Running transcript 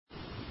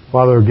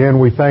Father, again,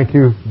 we thank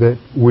you that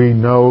we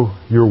know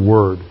your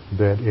word,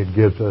 that it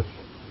gives us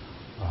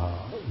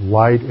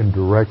light and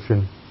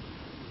direction,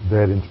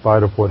 that in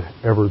spite of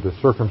whatever the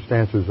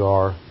circumstances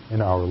are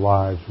in our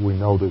lives, we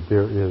know that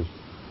there is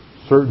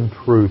certain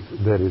truth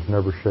that is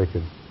never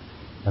shaken.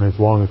 And as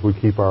long as we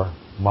keep our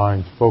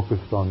minds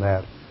focused on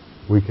that,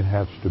 we can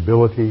have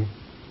stability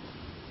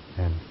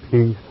and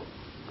peace,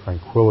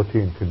 tranquility,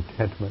 and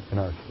contentment in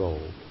our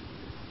souls.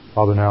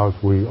 Father, now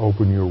as we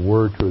open your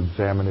word to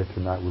examine it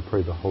tonight, we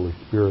pray the Holy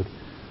Spirit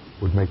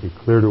would make it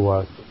clear to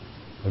us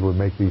and would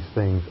make these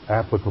things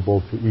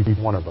applicable to each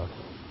one of us.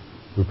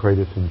 We pray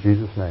this in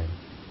Jesus' name.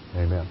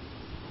 Amen.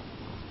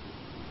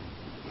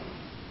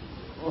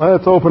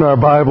 Let's open our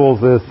Bibles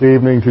this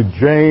evening to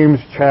James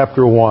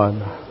chapter 1.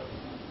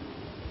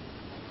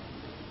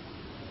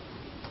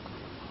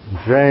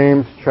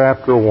 James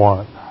chapter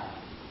 1.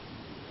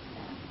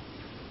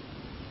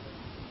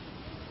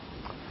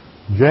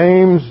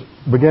 James,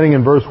 beginning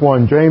in verse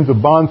 1, James, a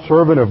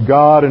bondservant of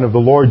God and of the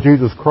Lord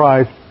Jesus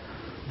Christ,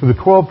 to the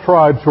 12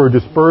 tribes who are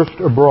dispersed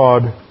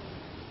abroad,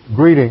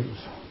 greetings.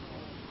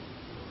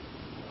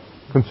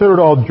 Consider it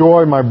all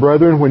joy, my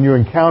brethren, when you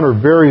encounter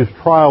various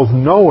trials,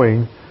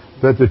 knowing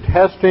that the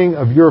testing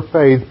of your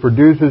faith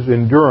produces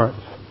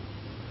endurance.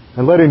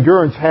 And let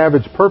endurance have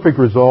its perfect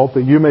result,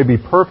 that you may be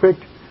perfect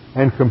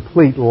and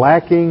complete,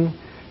 lacking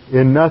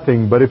in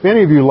nothing. But if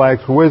any of you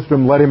lacks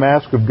wisdom, let him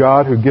ask of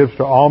God, who gives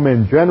to all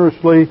men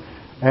generously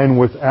and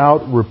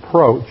without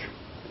reproach,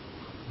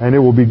 and it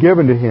will be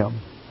given to him.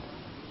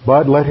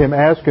 But let him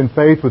ask in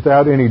faith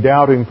without any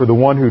doubting, for the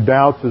one who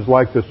doubts is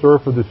like the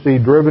surf of the sea,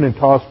 driven and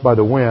tossed by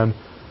the wind.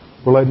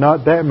 For let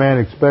not that man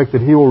expect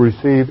that he will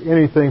receive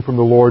anything from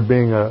the Lord,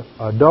 being a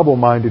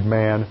double-minded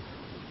man,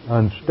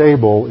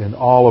 unstable in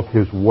all of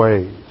his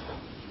ways.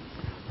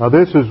 Now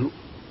this is,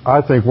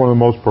 I think, one of the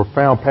most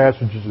profound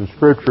passages in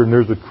Scripture, and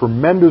there's a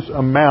tremendous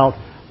amount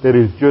that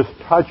is just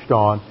touched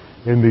on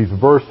in these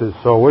verses.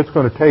 So it's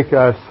going to take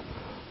us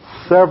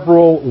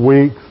several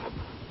weeks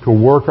to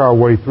work our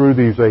way through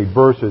these 8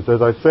 verses.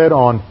 As I said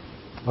on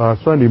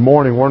Sunday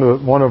morning,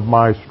 one of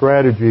my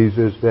strategies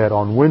is that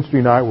on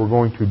Wednesday night we're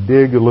going to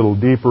dig a little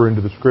deeper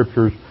into the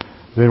Scriptures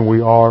than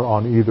we are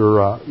on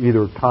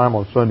either time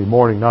on Sunday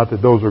morning. Not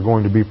that those are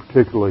going to be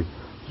particularly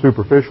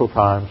superficial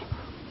times,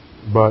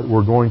 but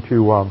we're going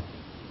to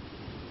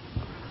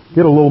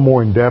get a little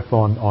more in depth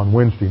on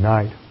Wednesday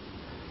night.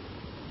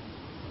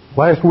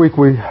 Last week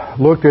we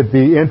looked at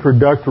the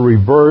introductory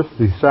verse,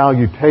 the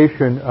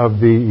salutation of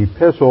the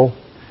epistle,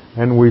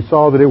 and we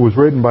saw that it was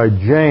written by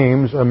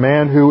James, a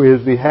man who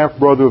is the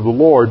half-brother of the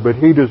Lord, but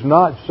he does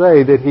not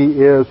say that he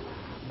is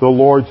the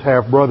Lord's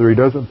half-brother. He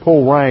doesn't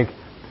pull rank.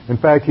 In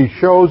fact, he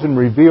shows and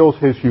reveals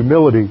his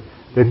humility,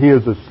 that he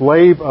is a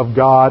slave of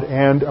God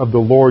and of the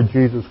Lord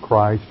Jesus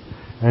Christ,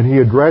 and he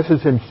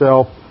addresses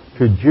himself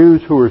to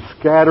Jews who are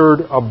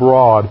scattered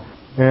abroad.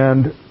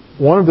 And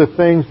one of the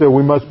things that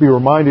we must be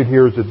reminded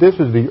here is that this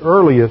is the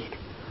earliest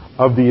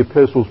of the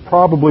epistles,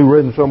 probably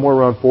written somewhere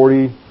around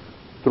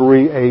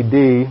 43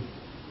 AD,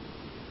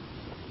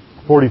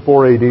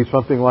 44 AD,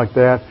 something like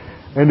that,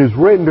 and is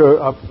written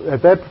to,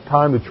 at that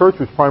time, the church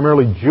was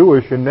primarily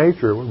Jewish in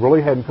nature. It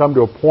really hadn't come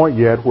to a point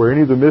yet where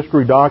any of the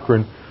mystery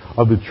doctrine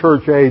of the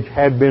church age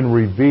had been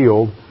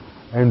revealed,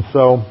 and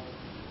so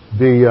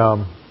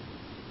the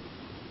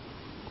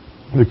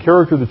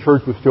character of the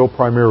church was still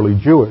primarily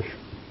Jewish.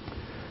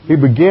 He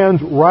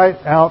begins right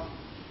out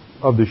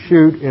of the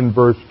chute in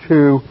verse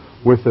 2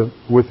 with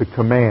a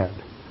command.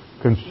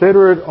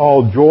 Consider it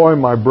all joy,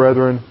 my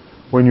brethren,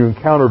 when you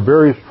encounter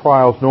various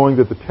trials, knowing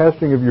that the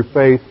testing of your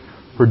faith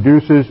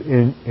produces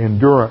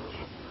endurance.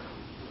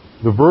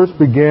 The verse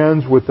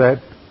begins with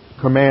that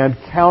command,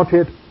 count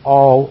it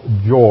all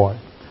joy.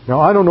 Now,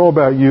 I don't know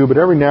about you, but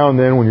every now and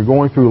then when you're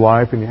going through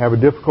life and you have a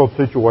difficult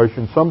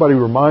situation, somebody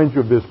reminds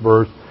you of this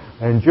verse,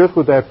 and just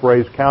with that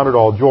phrase, count it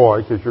all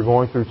joy, because you're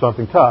going through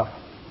something tough.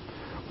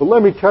 But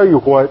let me tell you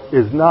what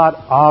is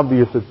not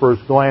obvious at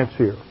first glance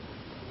here,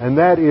 and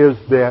that is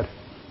that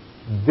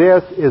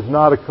this is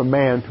not a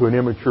command to an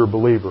immature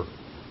believer.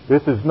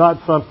 This is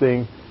not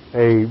something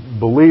a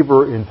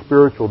believer in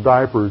spiritual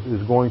diapers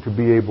is going to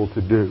be able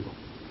to do.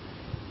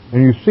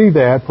 And you see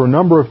that for a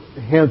number of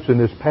hints in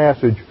this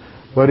passage,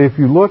 but if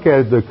you look at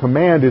it, the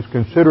command is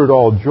considered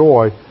all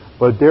joy,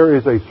 but there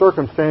is a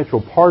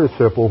circumstantial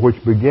participle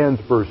which begins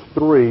verse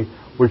 3,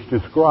 which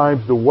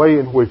describes the way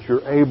in which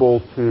you're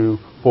able to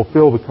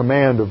fulfill the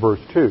command of verse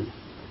 2.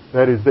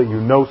 That is that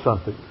you know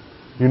something.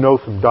 You know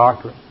some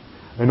doctrine.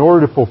 In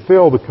order to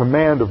fulfill the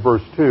command of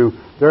verse 2,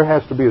 there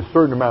has to be a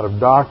certain amount of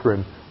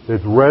doctrine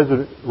that's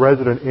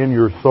resident in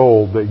your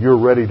soul that you're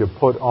ready to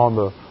put on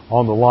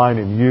the line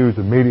and use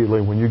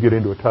immediately when you get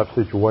into a tough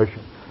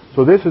situation.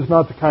 So this is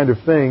not the kind of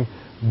thing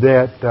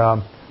that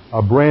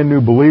a brand new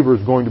believer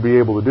is going to be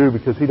able to do,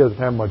 because he doesn't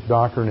have much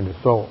doctrine in his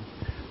soul.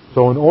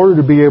 So in order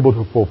to be able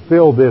to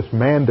fulfill this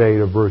mandate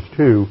of verse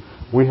 2,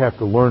 we have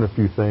to learn a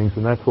few things,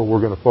 and that's what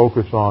we're going to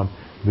focus on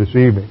this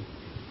evening.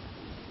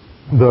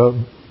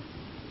 The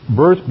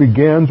verse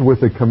begins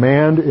with a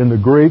command in the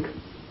Greek.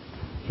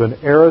 It's an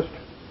aorist.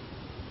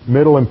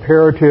 middle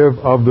imperative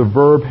of the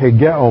verb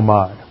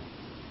hegeomai.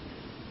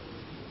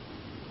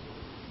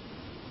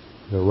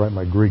 I'll write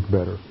my Greek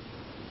better.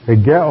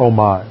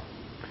 Hegeomai.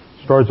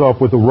 Starts off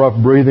with a rough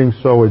breathing,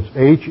 so it's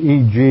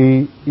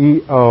Hegeomai.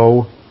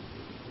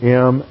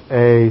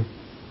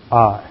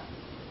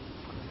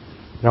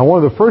 Now,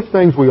 one of the first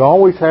things we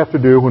always have to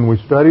do when we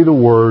study the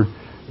Word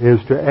is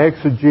to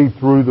exegete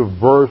through the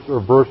verse or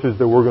verses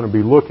that we're going to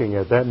be looking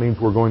at. That means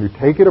we're going to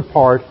take it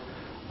apart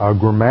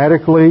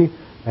grammatically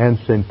and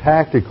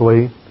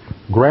syntactically.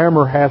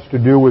 Grammar has to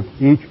do with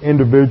each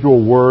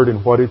individual word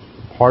and what its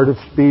part of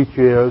speech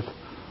is,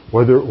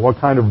 what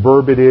kind of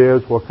verb it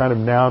is, what kind of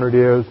noun it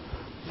is.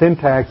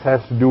 Syntax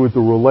has to do with the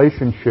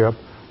relationship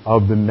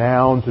of the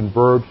nouns and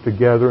verbs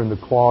together and the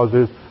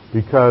clauses,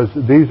 because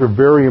these are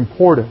very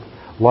important.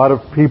 A lot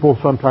of people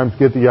sometimes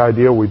get the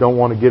idea we don't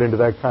want to get into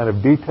that kind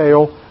of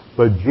detail,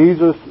 but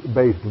Jesus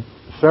based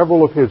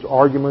several of his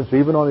arguments,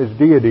 even on his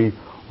deity,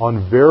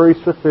 on very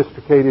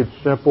sophisticated,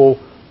 simple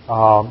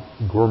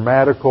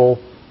grammatical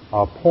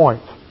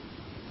points.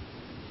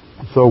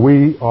 So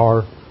we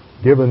are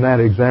given that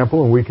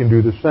example, and we can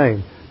do the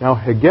same. Now,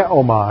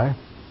 hegeomai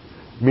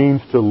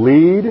means to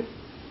lead,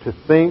 to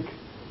think,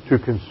 to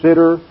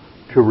consider,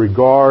 to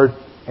regard,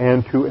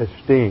 and to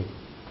esteem.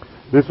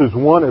 This is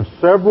one of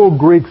several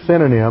Greek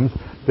synonyms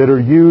that are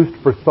used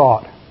for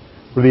thought,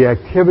 for the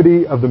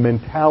activity of the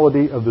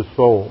mentality of the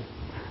soul.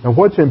 And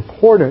what's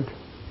important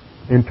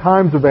in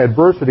times of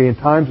adversity, in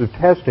times of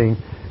testing,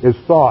 is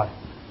thought,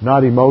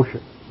 not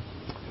emotion.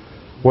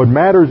 What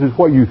matters is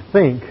what you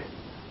think,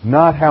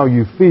 not how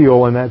you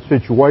feel in that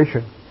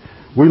situation.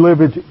 We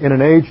live in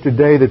an age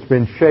today that's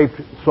been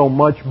shaped so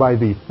much by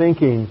the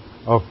thinking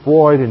of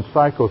Freud and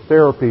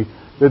psychotherapy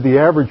that the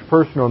average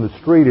person on the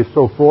street is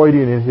so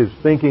Freudian in his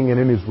thinking and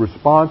in his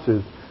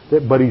responses,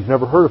 but he's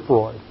never heard of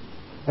Freud.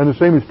 And the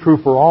same is true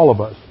for all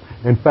of us.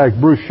 In fact,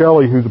 Bruce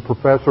Shelley, who's a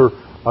professor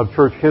of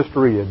church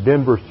history at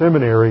Denver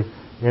Seminary,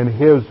 and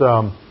his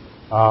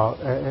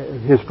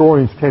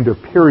historians tend to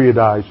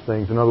periodize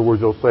things. In other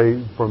words, they'll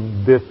say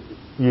from this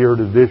year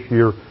to this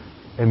year,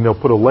 and they'll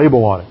put a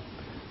label on it.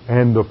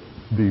 And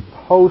the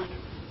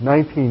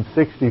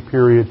post-1960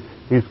 period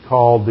is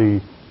called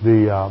the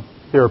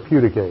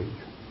therapeutic age,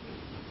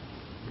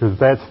 because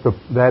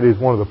that is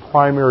one of the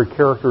primary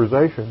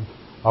characterizations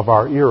of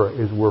our era,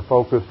 is we're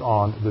focused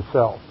on the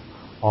self,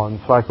 on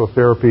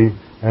psychotherapy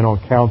and on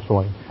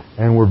counseling,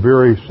 and we're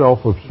very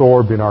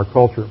self-absorbed in our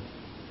culture.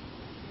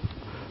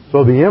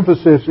 So the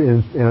emphasis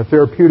in a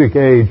therapeutic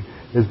age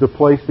is to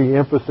place the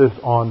emphasis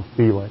on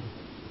feeling.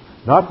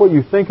 Not what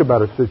you think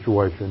about a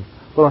situation,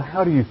 but on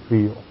how do you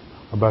feel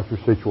about your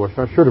situation.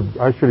 I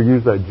should have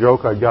used that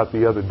joke I got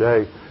the other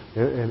day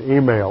in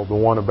email, the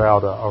one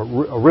about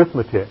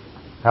arithmetic,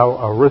 how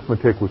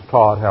arithmetic was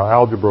taught, how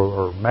algebra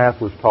or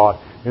math was taught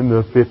in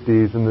the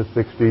 50s and the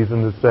 60s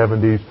and the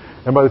 70s.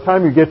 And by the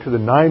time you get to the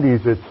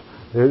 90s,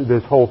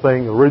 this whole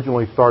thing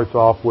originally starts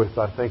off with,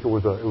 I think it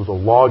was a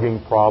logging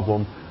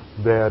problem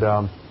that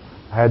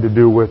had to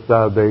do with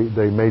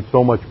they made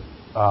so much,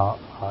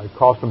 it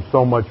cost them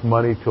so much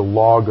money to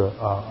log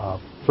a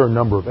certain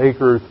number of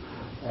acres,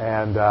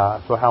 and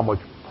so how much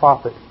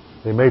profit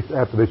they made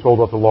after they sold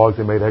off the logs.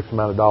 They made X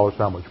amount of dollars.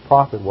 How much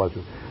profit was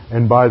it?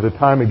 And by the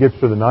time it gets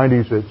to the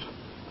 90s, it's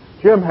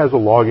Jim has a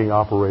logging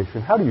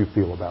operation. How do you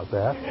feel about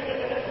that?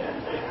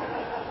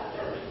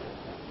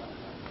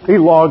 He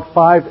logged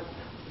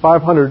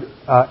 500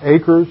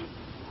 acres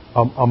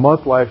a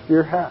month last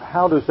year.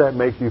 How does that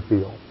make you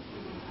feel?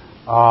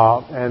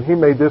 And he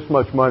made this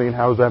much money, and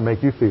how does that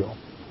make you feel?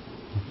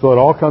 So it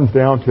all comes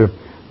down to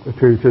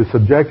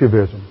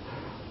subjectivism.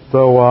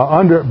 So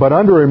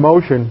under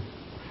emotion,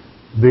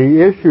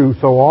 the issue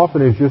so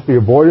often is just the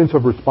avoidance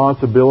of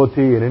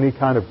responsibility in any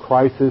kind of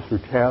crisis or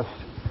test,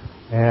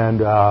 and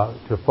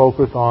to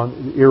focus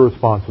on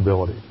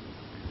irresponsibility.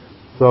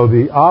 So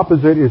the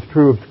opposite is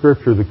true of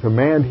Scripture. The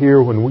command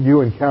here, when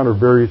you encounter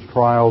various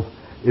trials,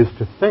 is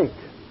to think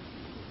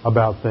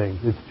about things.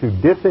 It's to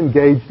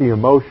disengage the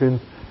emotions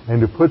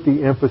and to put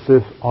the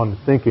emphasis on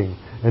thinking.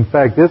 In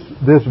fact, this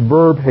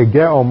verb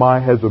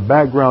hegeomai has a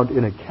background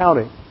in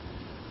accounting,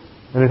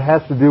 and it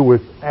has to do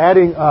with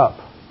adding up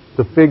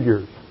the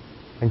figures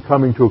and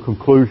coming to a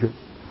conclusion.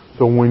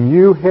 So when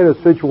you hit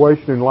a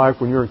situation in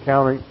life, when you're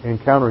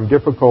encountering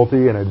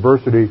difficulty and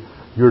adversity,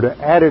 you're to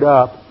add it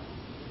up,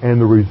 and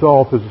the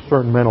result is a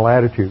certain mental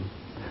attitude.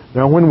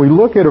 Now, when we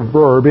look at a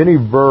verb, any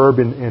verb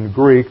in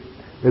Greek,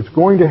 it's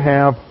going to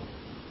have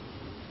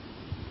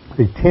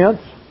a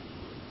tense,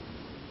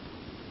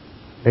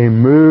 a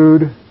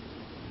mood,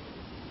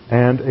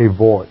 and a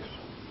voice.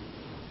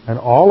 And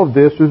all of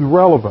this is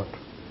relevant.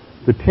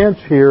 The tense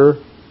here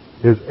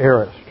is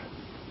aorist.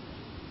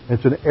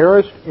 It's an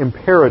aorist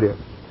imperative.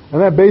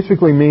 And that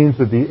basically means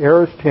that the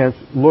aorist tense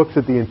looks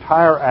at the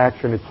entire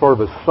action. It's sort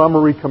of a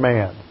summary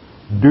command.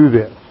 Do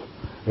this.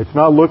 It's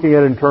not looking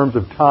at it in terms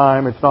of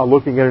time. It's not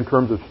looking at it in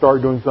terms of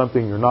start doing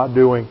something you're not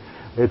doing.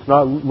 It's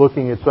not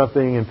looking at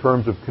something in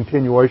terms of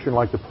continuation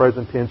like the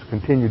present tense,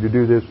 continue to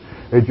do this.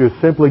 It's just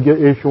simply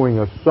issuing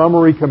a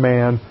summary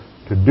command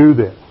to do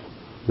this.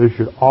 This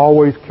should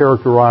always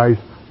characterize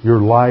your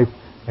life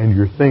and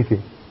your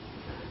thinking.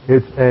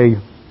 In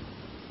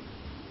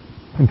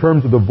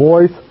terms of the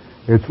voice,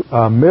 it's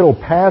middle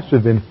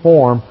passive in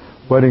form,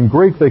 but in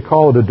Greek they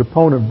call it a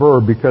deponent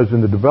verb because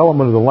in the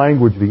development of the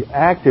language the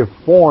active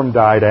form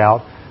died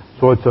out,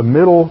 so it's a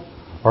middle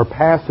or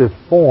passive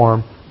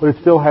form, but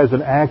it still has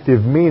an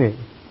active meaning.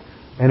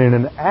 And in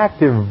an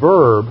active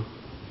verb,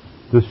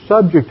 the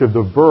subject of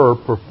the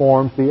verb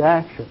performs the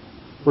action.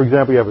 For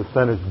example, you have a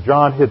sentence,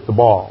 John hit the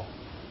ball.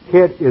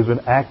 Hit is an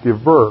active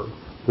verb.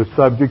 The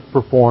subject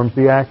performs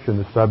the action.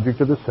 The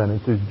subject of the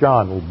sentence is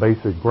John. A little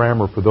basic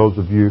grammar for those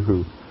of you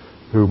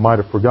who might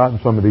have forgotten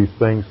some of these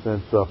things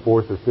since 4th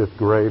or 5th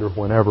grade or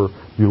whenever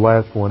you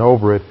last went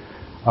over it.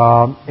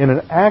 In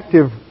an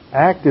active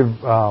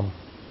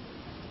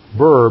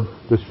verb,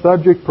 the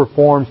subject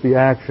performs the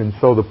action.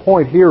 So the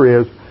point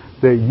here is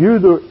that you,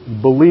 the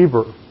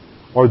believer,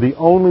 are the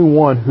only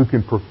one who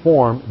can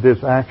perform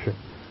this action.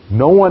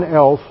 No one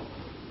else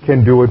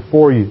can do it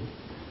for you.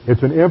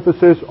 It's an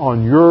emphasis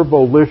on your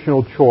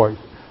volitional choice,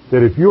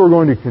 that if you are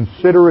going to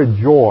consider it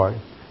joy,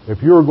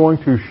 if you are going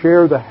to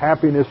share the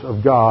happiness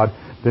of God,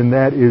 then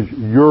that is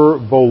your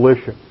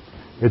volition.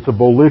 It's a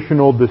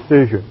volitional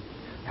decision.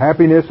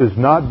 Happiness is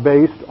not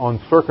based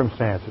on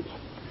circumstances,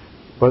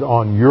 but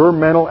on your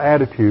mental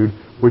attitude,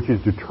 which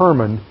is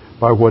determined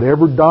by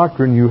whatever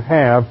doctrine you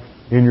have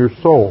in your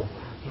soul.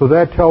 So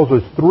that tells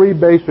us three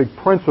basic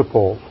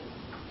principles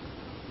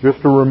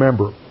just to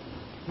remember.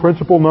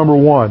 Principle number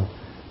one,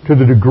 to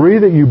the degree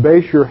that you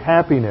base your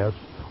happiness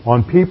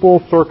on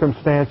people,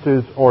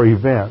 circumstances, or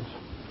events,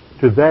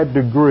 to that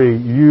degree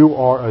you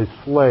are a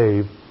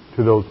slave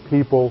to those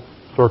people,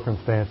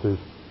 circumstances,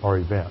 or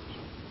events.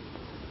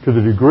 To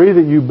the degree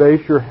that you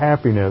base your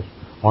happiness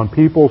on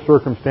people,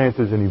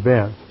 circumstances, and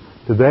events,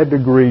 to that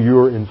degree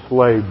you're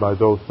enslaved by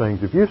those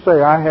things. If you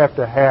say, I have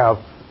to have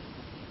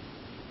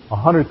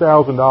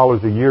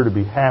 $100,000 a year to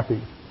be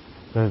happy,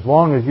 then as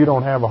long as you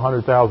don't have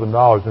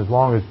 $100,000, as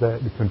long as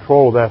the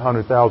control of that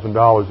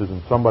 $100,000 is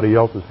in somebody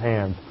else's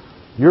hands,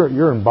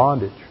 you're in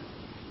bondage.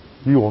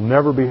 You will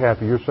never be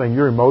happy. You're saying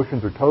your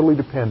emotions are totally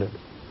dependent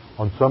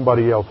on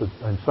somebody else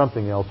and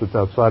something else that's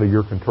outside of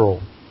your control.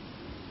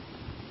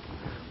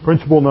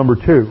 Principle number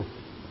two,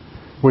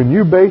 when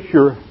you base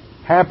your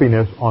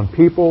happiness on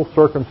people,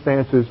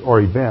 circumstances,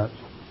 or events,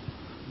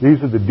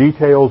 these are the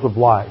details of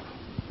life.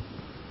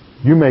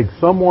 You make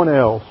someone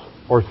else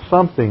or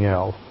something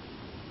else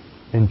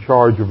in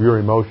charge of your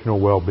emotional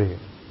well-being.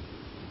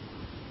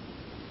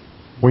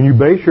 When you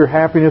base your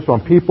happiness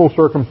on people,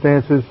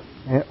 circumstances,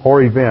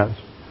 or events,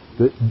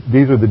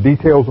 these are the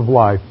details of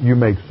life, you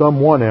make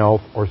someone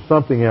else or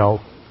something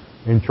else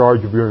in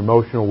charge of your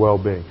emotional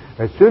well-being.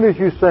 As soon as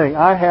you're saying,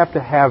 I have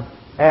to have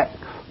X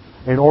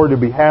in order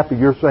to be happy,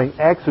 you're saying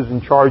X is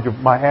in charge of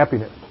my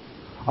happiness.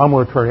 I'm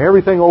going to turn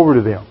everything over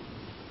to them.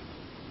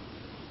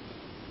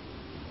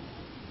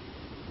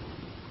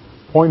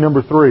 Point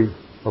number three,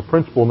 or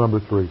principle number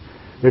three.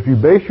 If you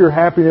base your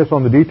happiness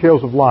on the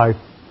details of life,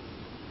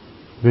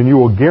 then you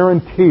will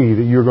guarantee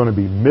that you're going to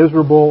be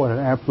miserable and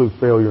an absolute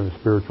failure in the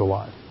spiritual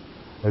life.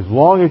 As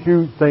long as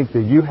you think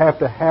that you have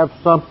to have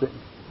something,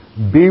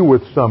 be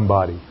with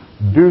somebody,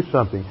 do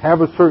something,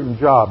 have a certain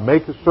job,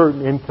 make a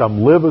certain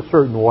income, live a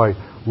certain way,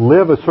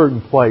 live a certain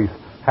place,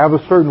 have a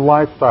certain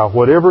lifestyle,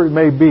 whatever it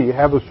may be,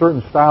 have a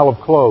certain style of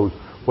clothes,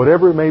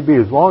 whatever it may be,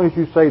 as long as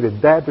you say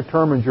that that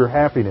determines your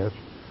happiness,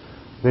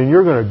 then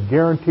you're going to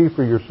guarantee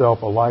for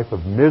yourself a life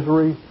of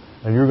misery,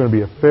 and you're going to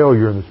be a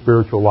failure in the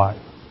spiritual life.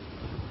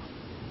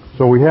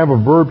 So we have a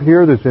verb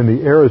here that's in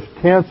the aorist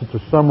tense. It's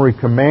a summary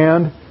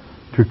command.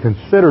 To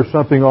consider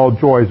something all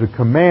joy is a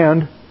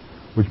command,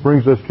 which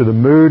brings us to the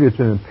mood. It's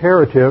an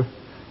imperative.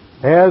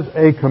 As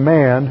a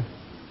command,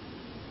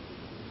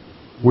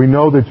 we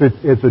know that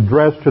it's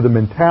addressed to the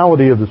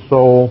mentality of the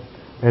soul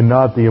and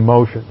not the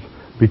emotions,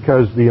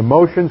 because the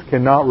emotions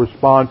cannot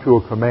respond to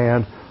a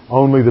command,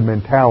 only the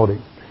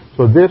mentality.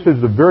 So this is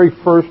the very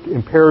first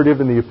imperative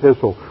in the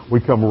epistle.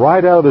 We come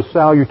right out of the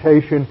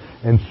salutation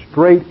and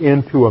straight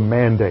into a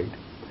mandate.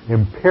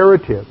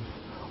 Imperatives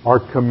are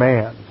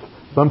commands.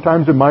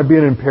 Sometimes it might be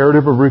an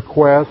imperative of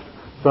request.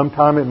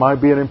 Sometimes it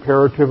might be an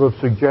imperative of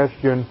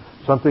suggestion,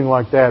 something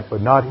like that,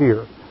 but not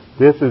here.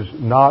 This is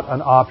not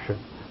an option.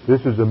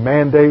 This is a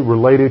mandate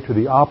related to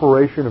the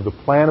operation of the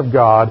plan of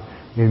God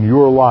in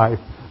your life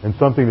and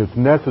something that's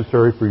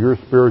necessary for your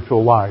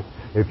spiritual life.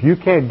 If you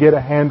can't get a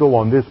handle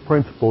on this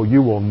principle,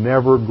 you will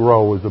never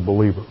grow as a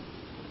believer.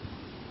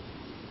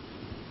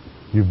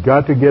 You've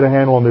got to get a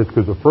handle on this,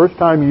 because the first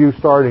time you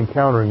start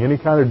encountering any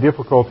kind of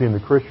difficulty in the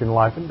Christian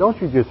life, and don't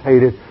you just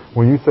hate it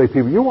when you say,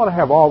 people, you want to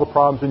have all the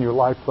problems in your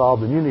life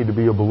solved, then you need to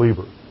be a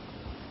believer.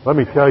 Let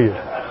me tell you,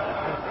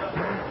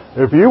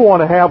 if you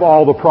want to have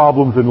all the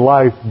problems in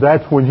life,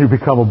 that's when you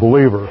become a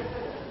believer.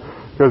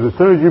 Because as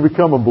soon as you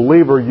become a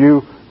believer,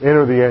 you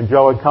enter the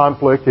angelic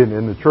conflict. And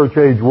in the church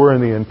age, we're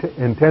in the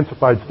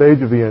intensified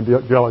stage of the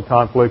angelic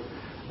conflict,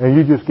 and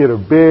you just get a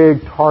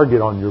big target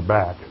on your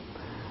back.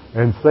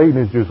 And Satan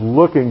is just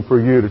looking for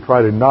you to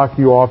try to knock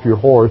you off your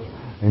horse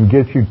and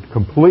get you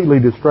completely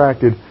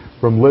distracted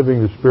from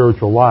living the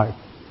spiritual life.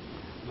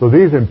 So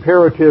these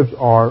imperatives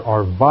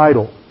are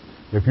vital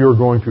if you're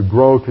going to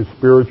grow to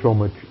spiritual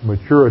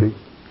maturity.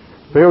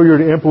 Failure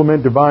to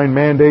implement divine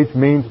mandates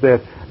means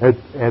that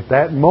at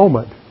that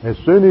moment, as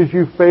soon as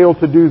you fail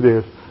to do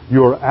this,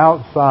 you're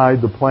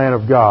outside the plan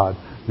of God.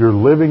 You're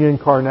living in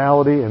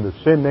carnality, and the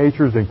sin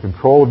nature is in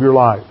control of your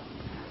life.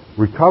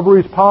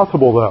 Recovery is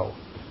possible, though.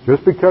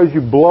 Just because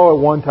you blow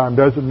at one time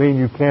doesn't mean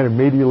you can't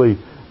immediately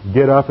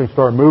get up and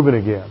start moving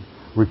again.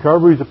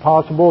 Recovery is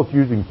possible. It's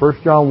using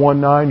 1 John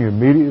 1:9. You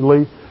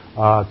immediately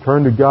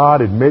turn to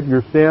God, admit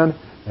your sin,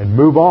 and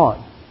move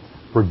on.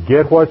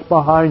 Forget what's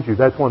behind you.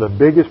 That's one of the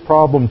biggest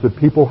problems that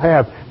people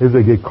have, is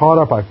they get caught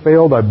up, I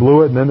failed, I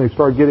blew it, and then they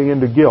start getting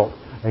into guilt.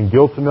 And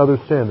guilt's another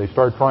sin. They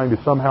start trying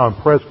to somehow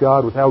impress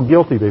God with how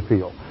guilty they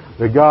feel.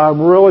 That, God,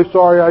 I'm really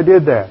sorry I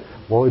did that.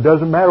 Well, it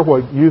doesn't matter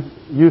what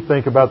you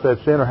think about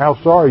that sin or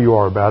how sorry you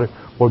are about it.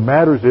 What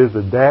matters is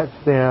that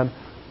sin,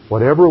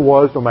 whatever it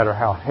was, no matter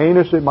how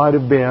heinous it might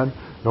have been,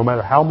 no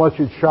matter how much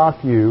it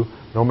shocked you,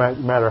 no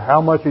matter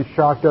how much it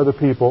shocked other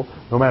people,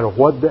 no matter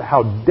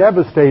how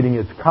devastating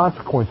its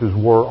consequences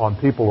were on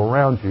people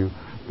around you,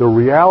 the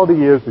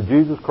reality is that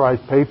Jesus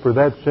Christ paid for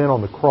that sin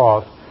on the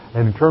cross,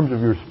 and in terms of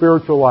your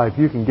spiritual life,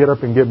 you can get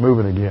up and get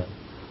moving again.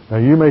 Now,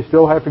 you may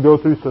still have to go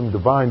through some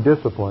divine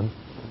discipline,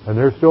 and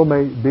there still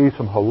may be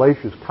some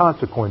hellacious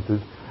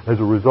consequences as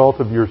a result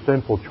of your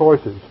sinful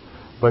choices.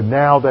 But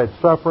now that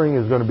suffering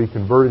is going to be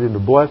converted into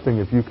blessing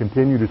if you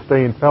continue to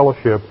stay in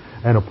fellowship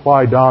and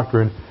apply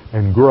doctrine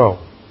and grow.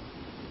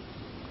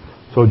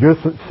 So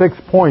just 6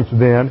 points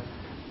then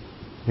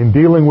in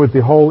dealing with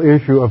the whole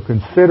issue of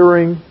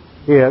considering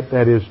it,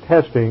 that is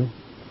testing,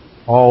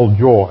 all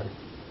joy.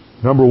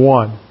 Number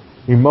 1,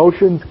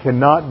 emotions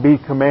cannot be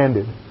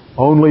commanded,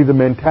 only the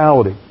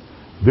mentality.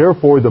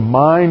 Therefore, the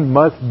mind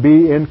must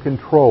be in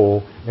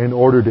control in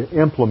order to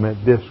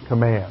implement this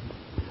command.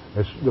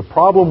 The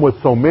problem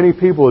with so many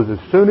people is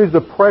as soon as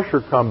the pressure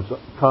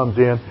comes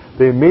in,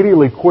 they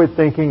immediately quit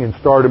thinking and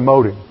start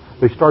emoting.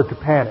 They start to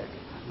panic.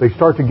 They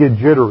start to get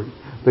jittery.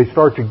 They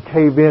start to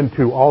cave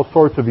into all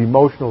sorts of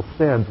emotional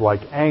sins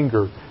like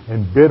anger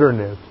and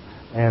bitterness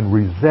and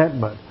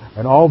resentment.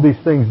 And all these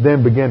things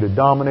then begin to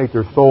dominate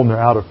their soul, and they're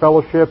out of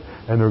fellowship,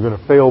 and they're going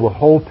to fail the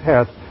whole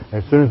test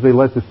as soon as they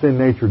let the sin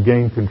nature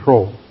gain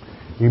control.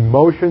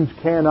 Emotions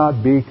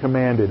cannot be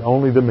commanded,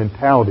 only the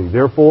mentality.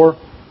 Therefore,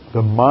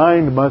 the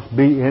mind must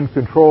be in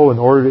control in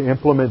order to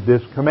implement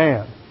this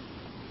command.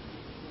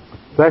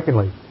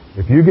 Secondly,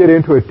 if you get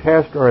into a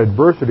test or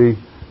adversity,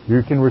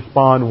 you can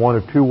respond one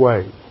of 2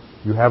 ways.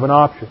 You have an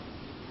option.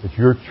 It's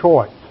your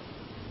choice.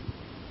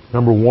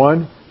 Number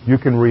 1, you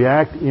can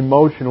react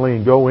emotionally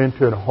and go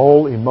into a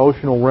whole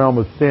emotional realm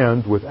of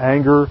sins with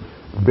anger,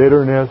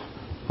 bitterness,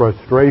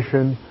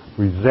 frustration,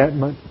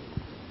 resentment.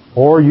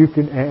 Or you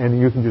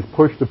can just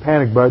push the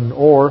panic button,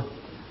 or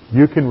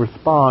you can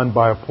respond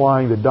by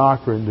applying the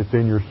doctrine that's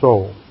in your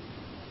soul.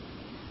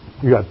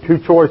 You got 2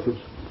 choices.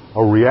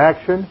 A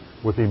reaction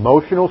with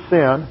emotional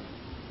sin,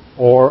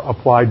 or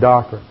apply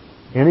doctrine.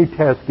 Any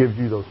test gives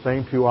you those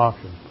same 2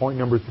 options. Point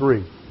number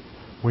 3.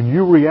 When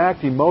you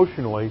react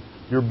emotionally,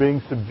 you're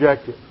being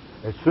subjective.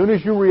 As soon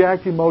as you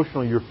react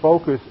emotionally, your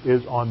focus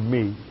is on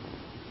me.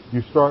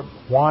 You start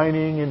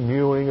whining and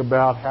mewing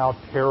about how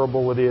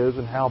terrible it is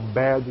and how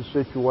bad the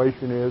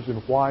situation is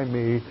and why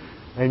me,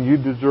 and you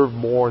deserve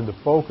more, and the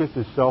focus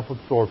is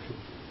self-absorption.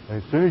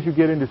 And as soon as you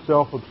get into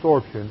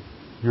self-absorption,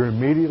 you're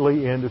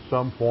immediately into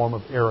some form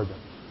of arrogance.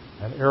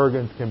 And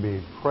arrogance can be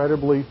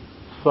incredibly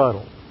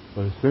subtle.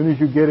 But as soon as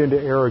you get into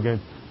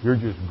arrogance, you're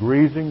just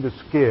greasing the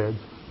skids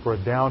for a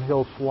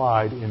downhill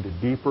slide into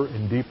deeper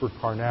and deeper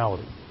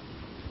carnality.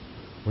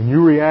 When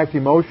you react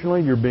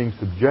emotionally, you're being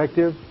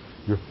subjective,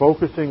 you're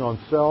focusing on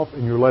self,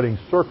 and you're letting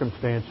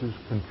circumstances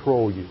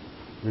control you.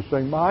 You're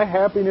saying, my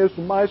happiness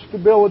and my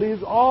stability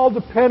is all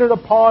dependent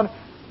upon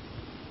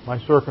my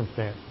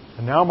circumstance.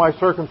 And now my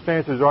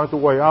circumstances aren't the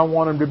way I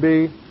want them to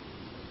be,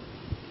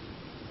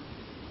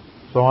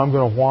 so I'm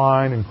going to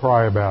whine and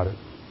cry about it.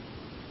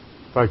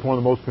 In fact, one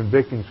of the most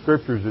convicting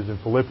scriptures is in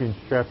Philippians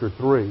chapter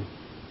 3. It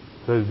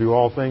says, do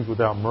all things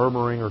without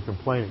murmuring or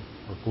complaining.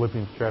 Or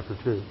Philippians chapter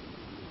 2.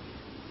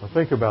 Now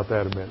think about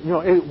that a minute. You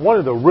know, one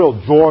of the real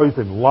joys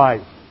in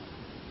life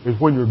is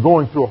when you're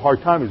going through a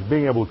hard time is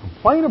being able to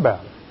complain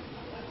about it.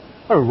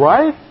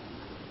 Right?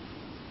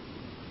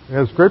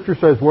 As Scripture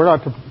says, we're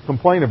not to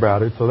complain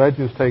about it, so that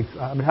just takes...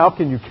 I mean, how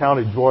can you count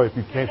it joy if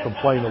you can't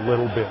complain a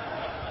little bit?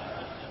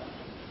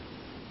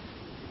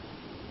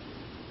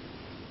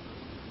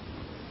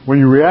 When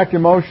you react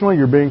emotionally,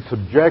 you're being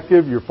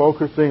subjective, you're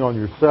focusing on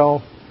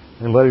yourself,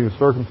 and letting the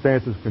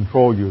circumstances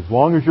control you. As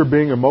long as you're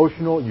being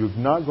emotional, you're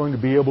not going to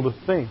be able to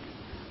think.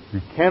 You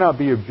cannot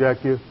be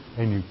objective,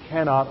 and you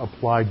cannot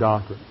apply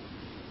doctrine.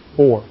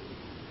 4,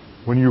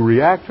 when you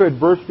react to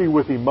adversity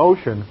with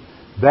emotion,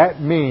 that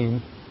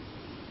means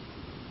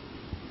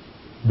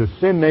the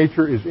sin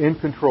nature is in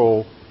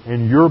control,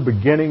 and you're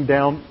beginning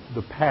down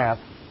the path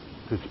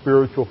to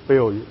spiritual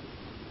failure.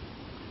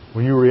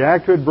 When you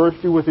react to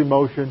adversity with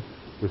emotion,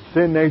 the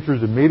sin nature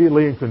is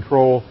immediately in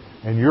control,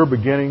 and you're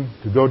beginning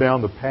to go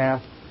down the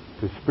path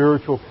to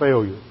spiritual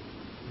failure.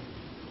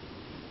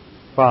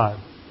 5.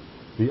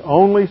 The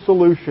only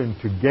solution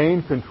to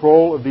gain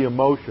control of the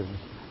emotions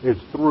is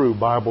through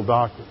Bible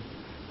doctrine.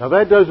 Now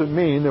that doesn't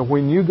mean that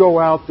when you go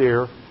out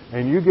there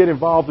and you get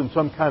involved in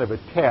some kind of a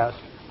test,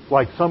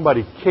 like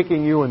somebody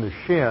kicking you in the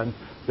shin,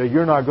 that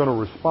you're not going to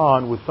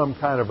respond with some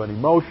kind of an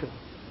emotion.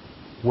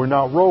 We're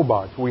not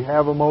robots. We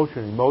have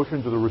emotion.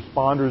 Emotions are the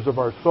responders of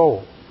our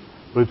soul.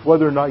 But it's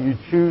whether or not you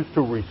choose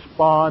to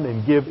respond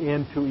and give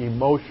in to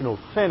emotional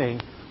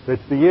sinning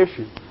that's the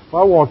issue. If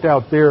I walked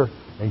out there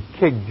and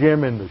kicked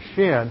Jim in the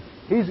shin,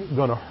 he's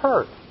going to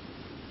hurt.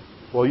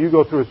 Well, you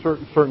go through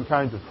certain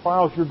kinds of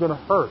trials, you're going to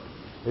hurt.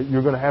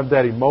 You're going to have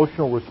that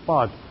emotional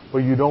response, but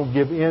you don't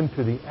give in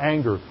to the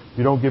anger.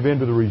 You don't give in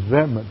to the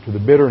resentment, to the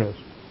bitterness.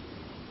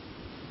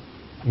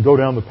 You go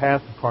down the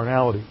path of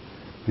carnality.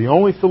 The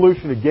only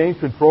solution to gain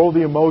control of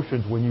the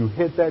emotions when you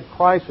hit that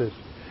crisis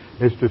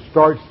is to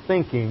start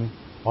thinking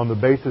on the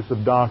basis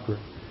of doctrine.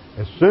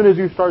 As soon as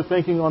you start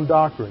thinking on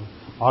doctrine,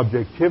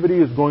 objectivity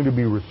is going to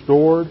be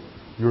restored,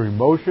 your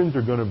emotions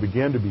are going to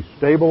begin to be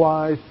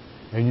stabilized,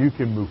 and you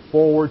can move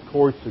forward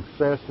towards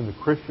success in the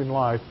Christian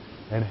life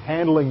and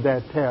handling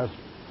that test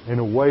in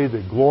a way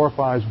that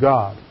glorifies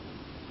God.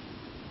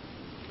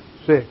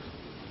 6.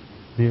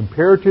 The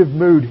imperative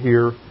mood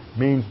here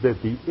means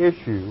that the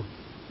issue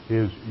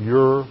is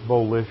your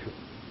volition.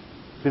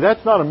 See,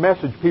 that's not a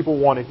message people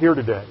want to hear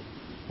today.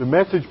 The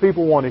message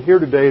people want to hear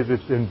today is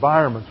it's the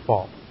environment's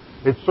fault.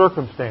 It's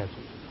circumstances.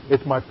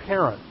 It's my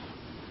parents.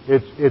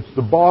 It's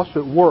the boss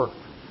at work.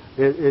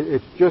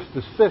 It's just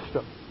the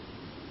system.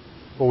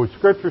 But what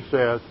Scripture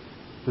says,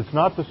 it's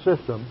not the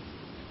system.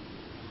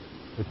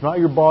 It's not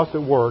your boss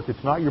at work.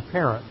 It's not your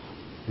parents.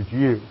 It's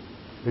you.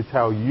 It's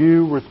how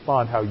you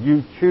respond, how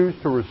you choose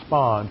to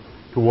respond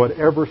to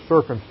whatever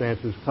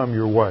circumstances come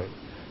your way.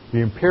 The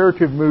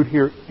imperative mood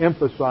here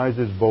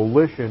emphasizes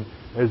volition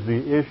as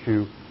the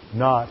issue,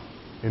 not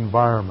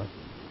environment.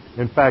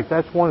 In fact,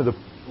 that's one of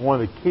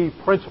the key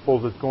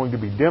principles that's going to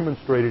be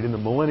demonstrated in the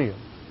millennium.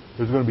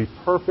 There's going to be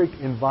perfect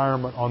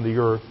environment on the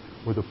earth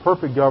with a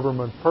perfect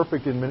government,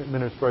 perfect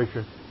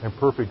administration, and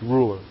perfect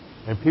ruler.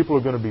 And people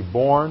are going to be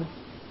born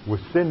with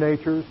sin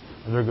natures,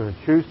 and they're going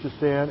to choose to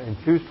sin and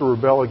choose to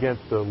rebel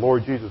against the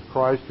Lord Jesus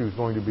Christ, who's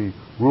going to be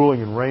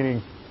ruling and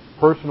reigning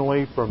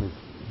personally from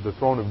the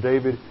throne of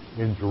David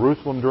in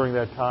Jerusalem during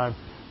that time,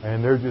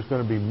 and they're just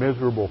going to be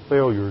miserable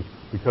failures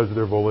because of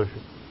their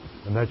volition.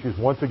 And that's just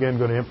once again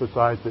going to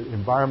emphasize that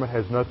environment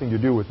has nothing to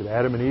do with it.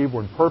 Adam and Eve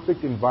were in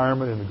perfect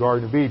environment in the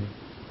Garden of Eden,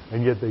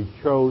 and yet they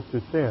chose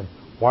to sin.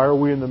 Why are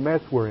we in the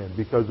mess we're in?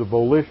 Because of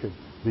volition.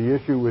 The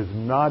issue is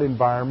not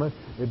environment.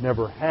 It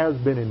never has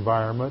been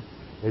environment.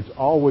 It's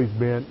always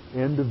been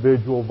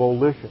individual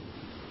volition.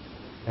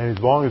 And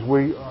as long as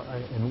we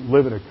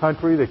live in a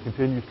country that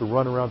continues to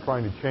run around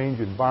trying to change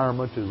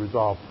environment to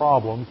resolve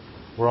problems,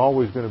 we're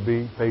always going to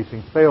be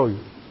facing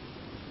failures.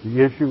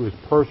 The issue is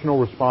personal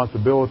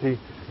responsibility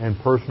and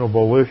personal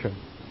volition.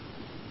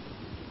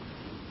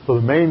 So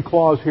the main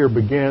clause here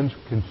begins,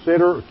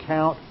 consider,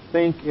 count,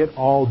 think it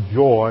all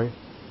joy,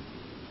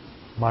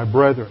 my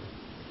brethren.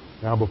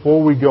 Now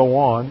before we go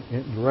on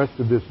in the rest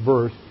of this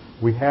verse,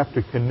 we have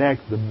to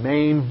connect the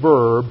main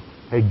verb,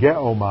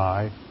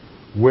 hegeomai,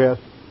 with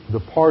the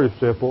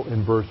participle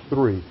in verse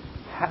 3.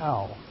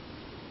 How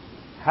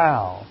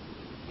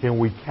can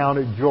we count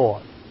it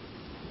joy?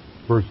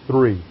 Verse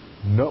 3.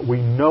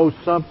 We know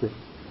something.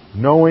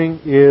 Knowing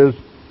is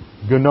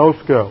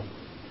gnosko.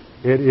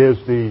 It is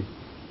the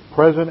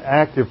present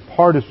active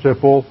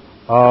participle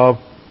of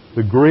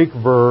the Greek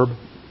verb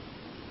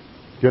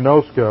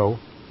gnosko,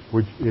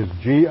 which is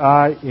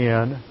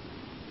Ginosko.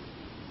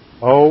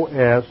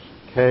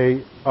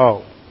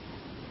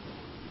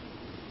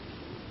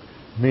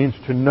 Means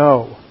to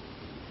know,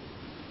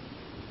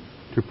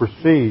 to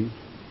perceive,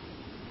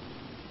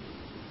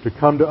 to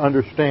come to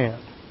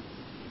understand.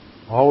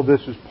 All of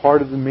this is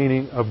part of the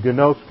meaning of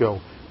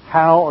gnosko.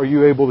 How are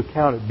you able to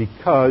count it?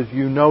 Because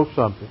you know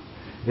something.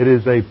 It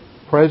is a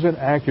present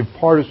active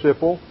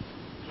participle,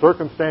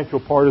 circumstantial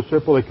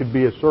participle. It could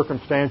be a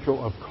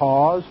circumstantial of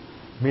cause,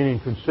 meaning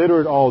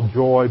consider it all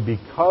joy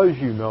because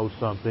you know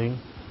something.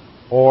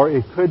 Or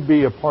it could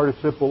be a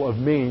participle of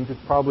means. It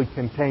probably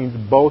contains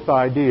both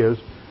ideas.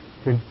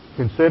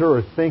 Consider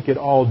or think it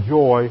all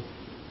joy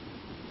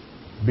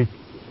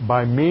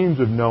by means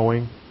of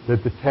knowing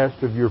that the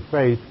test of your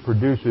faith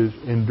produces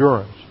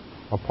endurance.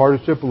 A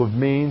participle of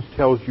means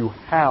tells you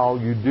how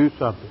you do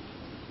something.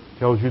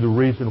 Tells you the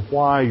reason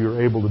why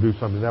you're able to do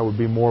something. That would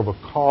be more of a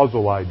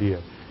causal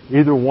idea.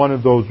 Either one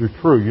of those are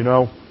true. You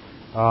know,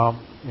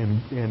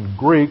 in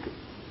Greek,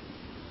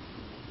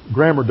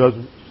 grammar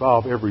doesn't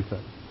solve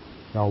everything.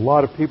 Now, a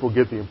lot of people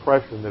get the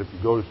impression that if you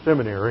go to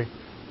seminary,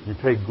 you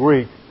take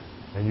Greek,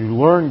 and you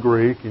learn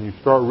Greek, and you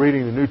start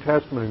reading the New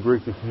Testament in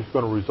Greek, it's just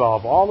going to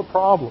resolve all the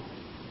problems,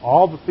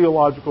 all the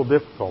theological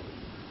difficulties.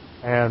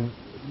 And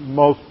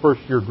most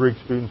first-year Greek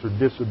students are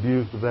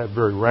disabused of that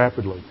very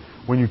rapidly.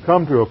 When you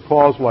come to a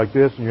clause like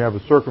this and you have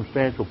a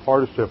circumstantial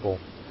participle,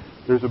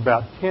 there's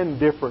about 10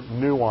 different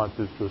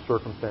nuances to a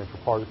circumstantial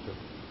participle.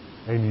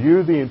 And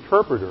you, the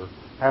interpreter,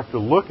 have to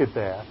look at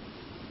that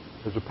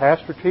as a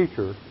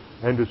pastor-teacher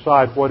and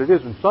decide what it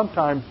is. And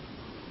sometimes,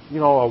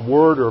 a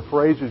word or a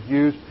phrase is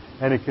used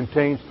and it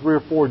contains 3 or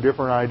 4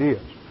 different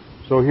ideas.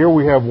 So here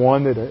we have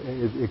one that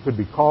it could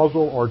be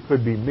causal or it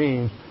could be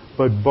means,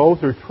 but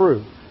both are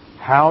true.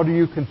 How do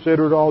you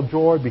consider it all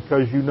joy?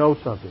 Because you know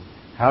something.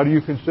 How do you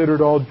consider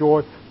it all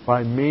joy?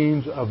 By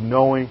means of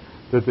knowing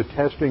that the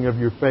testing of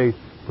your faith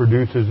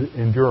produces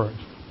endurance.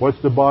 What's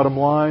the bottom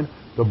line?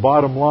 The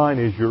bottom line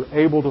is you're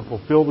able to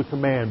fulfill the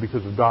command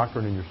because of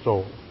doctrine in your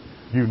soul.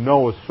 You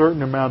know a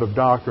certain amount of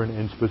doctrine,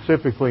 and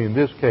specifically in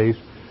this case,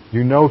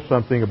 you know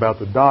something about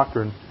the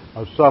doctrine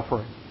of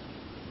suffering.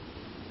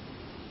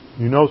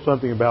 You know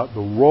something about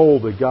the role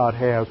that God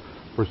has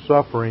for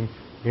suffering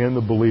in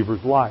the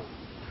believer's life.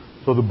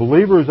 So the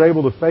believer is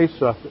able to face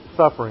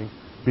suffering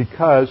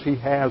because he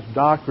has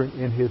doctrine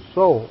in his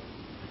soul.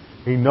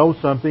 He knows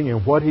something,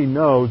 and what he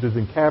knows is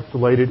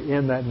encapsulated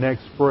in that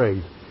next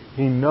phrase.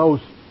 He knows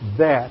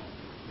that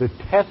the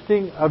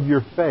testing of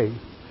your faith,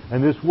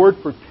 and this word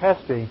for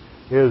testing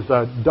is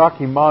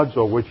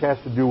dokimazo, which has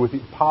to do with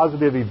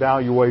positive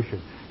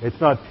evaluation. It's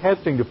not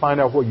testing to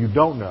find out what you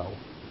don't know.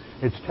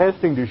 It's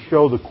testing to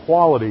show the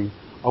quality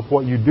of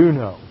what you do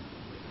know.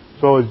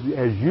 So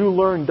as you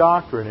learn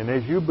doctrine and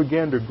as you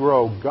begin to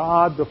grow,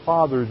 God the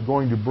Father is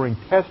going to bring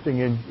testing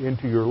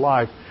into your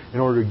life in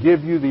order to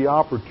give you the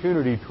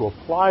opportunity to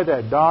apply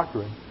that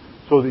doctrine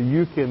so that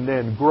you can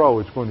then grow.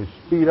 It's going to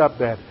speed up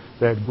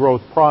that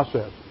growth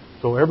process.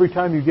 So every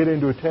time you get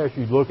into a test,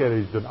 you look at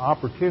it as an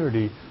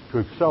opportunity to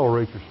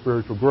accelerate your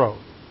spiritual growth.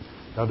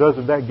 Now,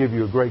 doesn't that give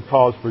you a great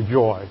cause for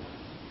joy?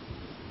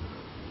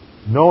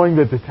 Knowing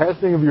that the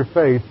testing of your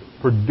faith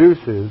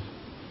produces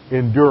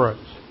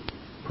endurance,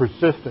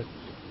 persistence,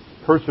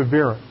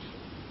 perseverance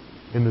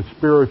in the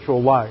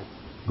spiritual life.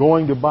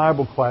 Going to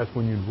Bible class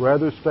when you'd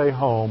rather stay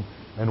home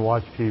and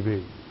watch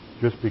TV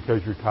just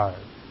because you're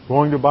tired.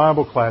 Going to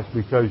Bible class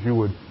because you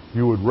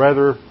would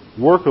rather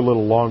work a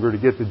little longer to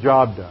get the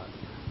job done.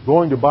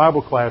 Going to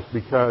Bible class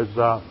because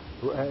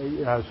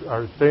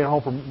or staying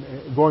home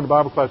from going to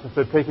Bible class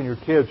instead of taking your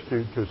kids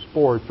to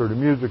sports or to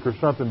music or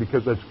something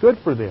because that's good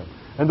for them.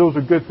 And those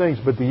are good things,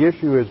 but the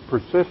issue is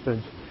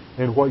persistence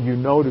in what you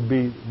know to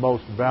be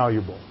most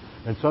valuable.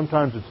 And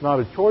sometimes it's not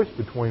a choice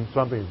between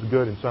something that's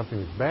good and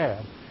something that's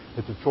bad.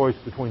 It's a choice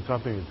between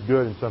something that's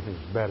good and something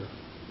that's better,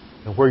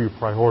 and where your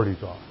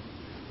priorities are.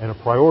 And a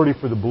priority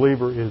for the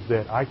believer is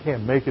that I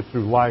can't make it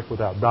through life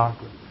without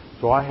doctrine.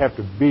 So I have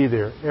to be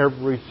there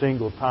every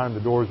single time the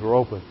doors are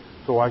open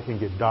so I can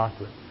get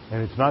doctrine.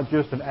 And it's not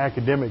just an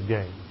academic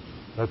game.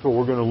 That's what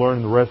we're going to learn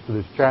in the rest of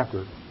this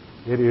chapter.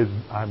 It is,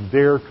 I'm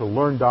there to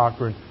learn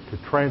doctrine, to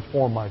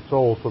transform my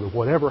soul so that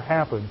whatever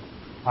happens,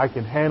 I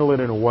can handle it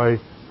in a way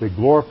that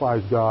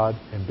glorifies God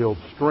and builds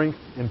strength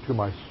into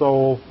my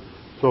soul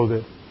so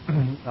that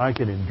I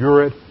can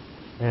endure it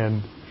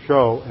and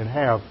show and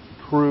have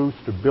true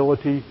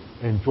stability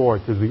and joy.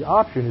 Because the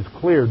option is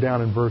clear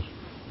down in verse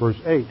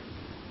 8.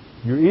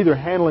 You're either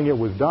handling it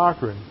with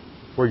doctrine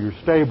where you're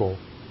stable,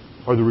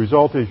 or the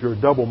result is you're a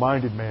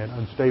double-minded man,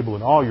 unstable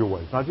in all your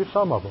ways. Not just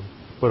some of them,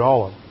 but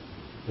all of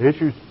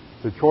them.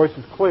 The choice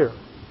is clear.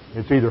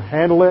 It's either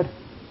handle it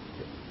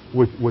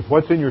with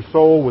what's in your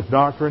soul with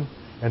doctrine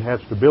and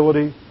have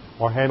stability,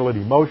 or handle it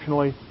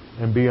emotionally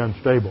and be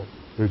unstable.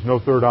 There's no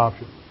third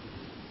option.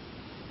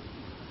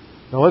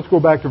 Now let's go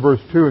back to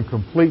verse 2 and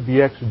complete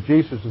the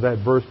exegesis of that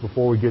verse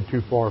before we get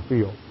too far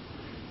afield.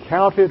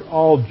 Count it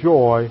all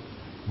joy,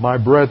 my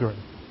brethren.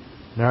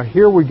 Now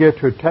here we get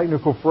to a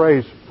technical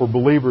phrase for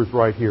believers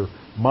right here.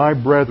 My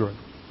brethren.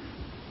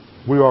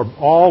 We are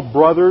all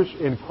brothers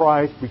in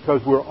Christ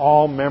because we're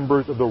all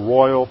members of the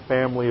royal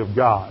family of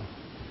God.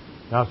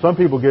 Now some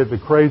people get the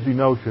crazy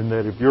notion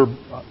that if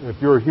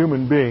you're a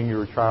human being,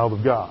 you're a child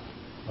of God.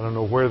 I don't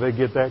know where they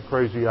get that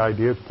crazy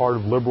idea. It's part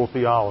of liberal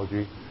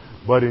theology.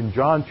 But in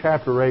John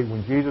chapter 8,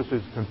 when Jesus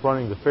is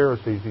confronting the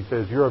Pharisees, he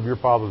says, you're of your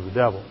father the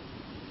devil.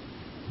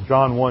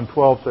 John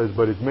 1:12 says,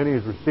 but as many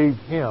as received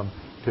him,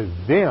 to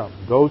them,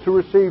 those who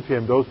received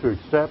him, those who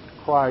accept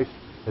Christ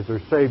as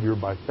their Savior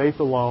by faith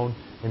alone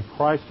in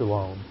Christ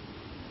alone,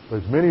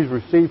 but as many as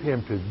received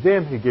him, to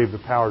them he gave the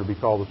power to be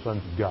called the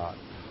sons of God.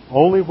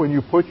 Only when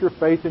you put your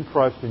faith and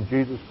trust in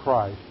Jesus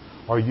Christ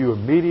are you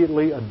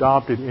immediately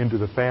adopted into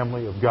the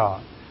family of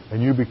God.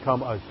 And you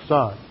become a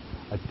son,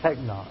 a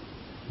teknon.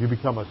 You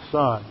become a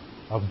son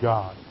of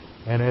God.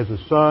 And as a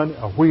son,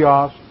 a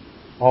huios,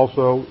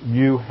 also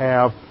you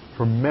have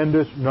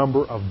tremendous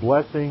number of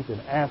blessings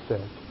and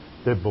assets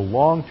that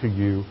belong to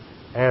you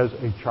as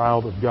a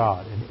child of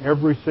God. And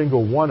every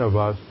single one of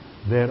us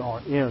then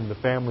are in the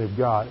family of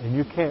God. And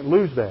you can't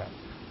lose that.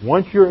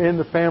 Once you're in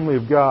the family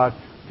of God,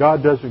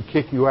 God doesn't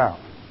kick you out.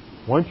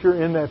 Once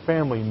you're in that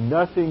family,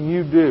 nothing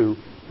you do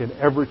can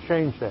ever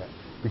change that.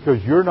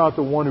 Because you're not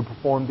the one who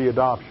performed the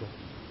adoption.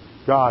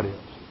 God is.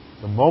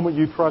 The moment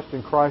you trust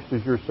in Christ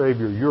as your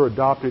Savior, you're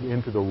adopted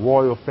into the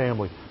royal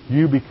family.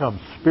 You become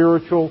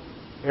spiritual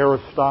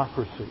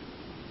aristocracy.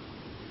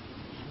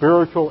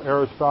 spiritual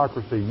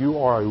aristocracy. You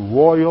are a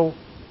royal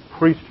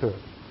priesthood.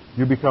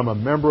 You become a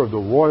member of the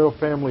royal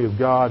family of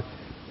God.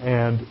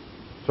 And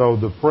so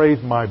the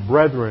phrase, my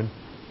brethren,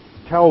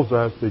 tells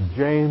us that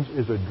James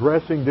is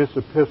addressing this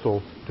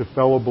epistle to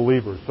fellow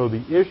believers. So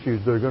the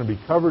issues that are going to be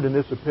covered in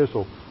this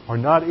epistle are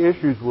not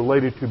issues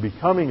related to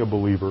becoming a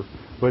believer,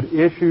 but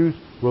issues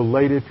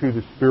related to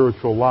the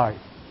spiritual life.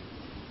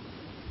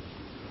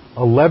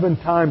 11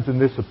 times in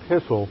this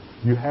epistle,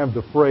 you have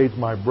the phrase,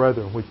 my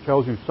brethren, which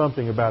tells you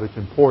something about its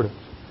importance.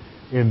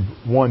 In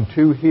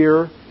 1:2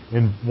 here,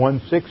 in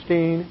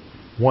 1:16,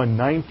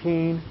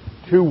 1:19,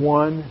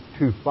 2:1,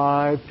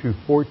 2:5,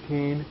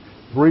 2:14,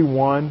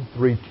 3:1,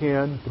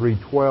 3:10,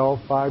 3:12,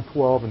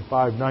 5:12, and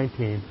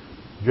 5:19,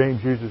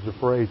 James uses the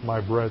phrase, my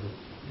brethren.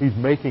 He's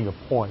making a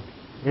point.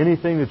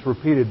 Anything that's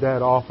repeated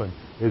that often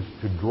is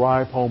to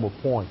drive home a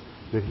point,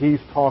 that he's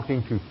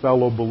talking to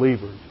fellow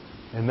believers.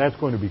 And that's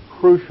going to be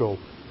crucial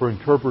for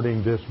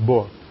interpreting this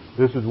book.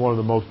 This is one of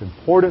the most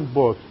important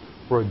books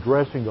for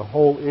addressing the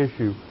whole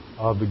issue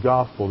of the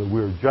gospel, that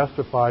we are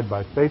justified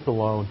by faith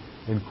alone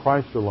in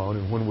Christ alone.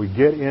 And when we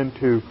get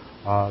into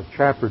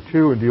chapter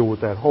 2 and deal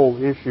with that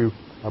whole issue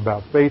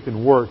about faith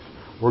and works,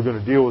 we're going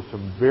to deal with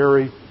some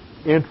very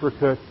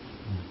intricate,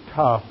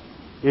 tough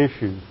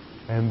issues.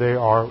 And they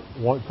are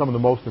some of the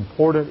most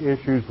important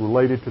issues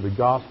related to the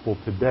gospel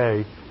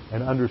today,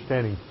 and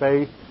understanding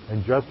faith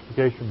and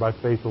justification by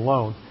faith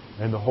alone,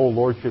 and the whole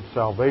Lordship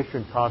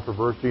salvation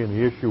controversy and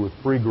the issue with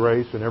free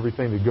grace and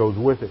everything that goes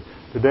with it.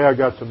 Today I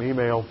got some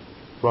email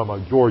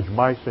from George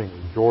Meisinger.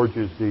 George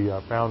is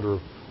the founder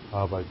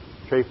of a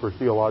Schaeffer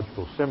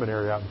Theological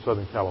Seminary out in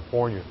Southern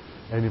California.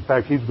 And in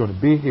fact, he's going to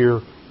be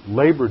here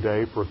Labor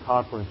Day for a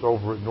conference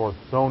over at North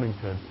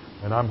Stonington.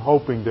 And I'm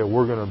hoping that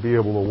we're going to be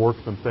able to work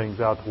some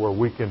things out to where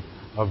we can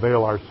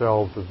avail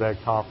ourselves of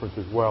that conference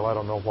as well. I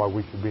don't know why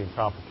we should be in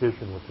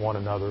competition with one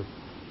another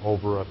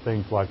over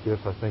things like this.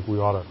 I think we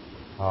ought to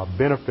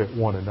benefit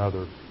one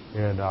another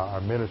in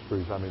our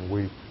ministries. I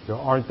mean, there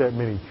aren't that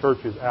many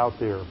churches out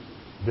there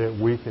that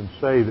we can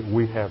say that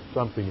we have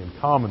something in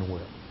common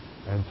with.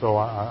 And so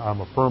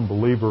I'm a firm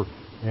believer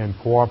in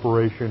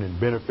cooperation and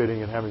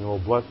benefiting and having a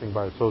little blessing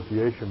by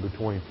association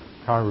between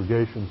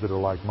congregations that are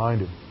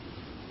like-minded.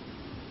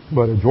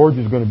 But George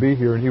is going to be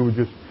here, and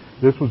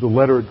this was a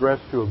letter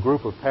addressed to a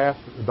group of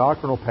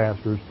doctrinal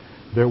pastors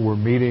that were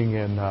meeting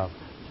in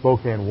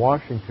Spokane,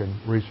 Washington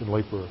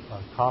recently for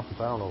a conference.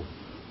 I don't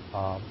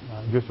know,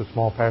 just a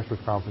small pastors'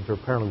 conference. There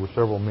apparently were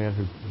several men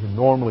who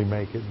normally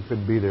make it and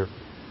couldn't be there.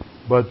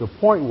 But the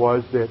point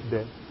was that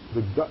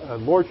the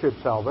Lordship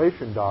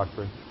salvation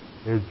doctrine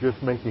is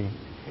just making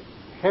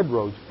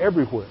inroads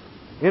everywhere,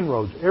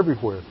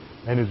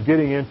 and is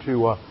getting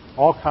into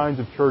all kinds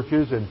of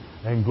churches.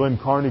 And Glenn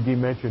Carnegie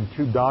mentioned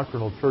 2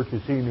 doctrinal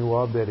churches he knew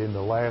of that in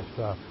the last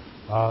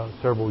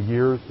several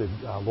years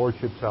that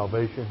Lordship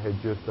salvation had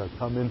just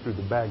come in through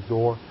the back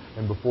door,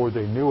 and before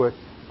they knew it,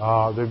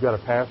 they've got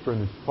a pastor in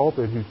the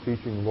pulpit who's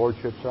teaching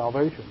Lordship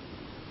salvation.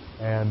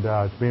 And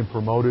it's being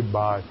promoted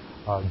by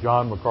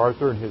John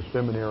MacArthur and his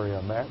seminary,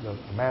 a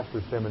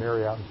master's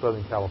seminary out in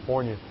Southern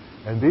California.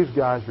 And these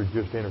guys are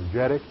just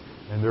energetic,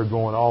 and they're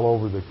going all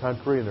over the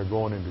country, and they're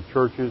going into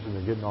churches, and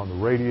they're getting on the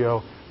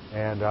radio.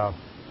 And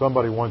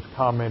somebody once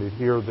commented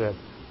here that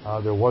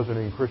there wasn't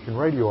any Christian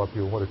radio up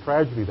here. What a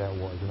tragedy that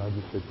was. And I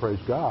just said, praise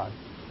God.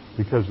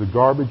 Because the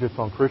garbage that's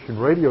on Christian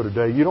radio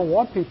today, you don't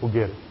want people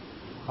getting.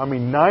 I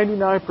mean,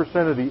 99%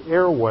 of the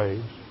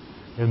airwaves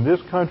in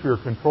this country are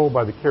controlled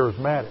by the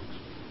charismatics.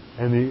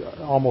 And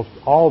almost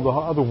all the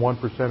other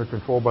 1% are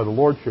controlled by the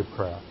Lordship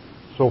crowd.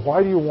 So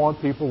why do you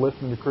want people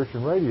listening to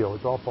Christian radio?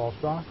 It's all false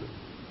doctrine.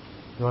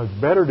 You know, it's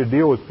better to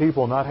deal with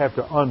people and not have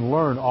to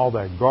unlearn all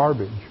that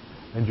garbage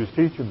and just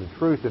teach them the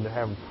truth than to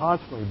have them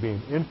constantly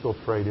being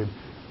infiltrated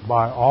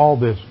by all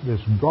this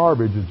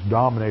garbage that's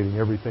dominating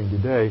everything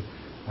today,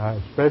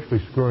 especially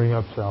screwing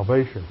up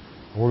salvation.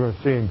 And we're going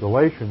to see in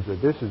Galatians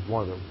that this is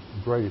one of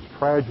the greatest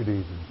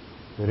tragedies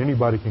that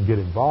anybody can get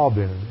involved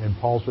in. And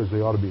Paul says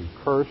they ought to be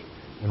cursed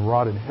and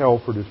rot in hell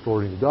for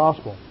distorting the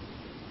gospel.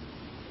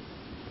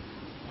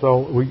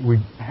 So we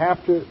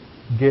have to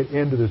get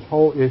into this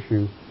whole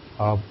issue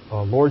of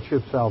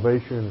Lordship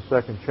salvation in the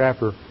second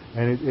chapter,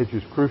 and it's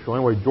just crucial.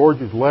 Anyway,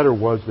 George's letter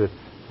was that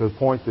to the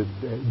point that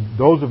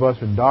those of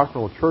us in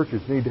doctrinal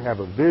churches need to have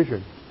a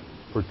vision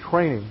for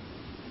training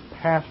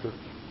pastors,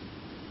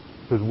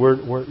 because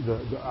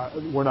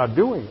we're not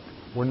doing it.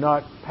 We're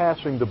not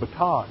passing the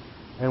baton,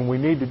 and we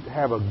need to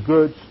have a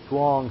good,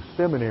 strong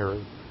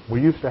seminary.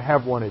 We used to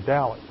have one at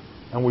Dallas,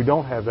 and we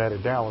don't have that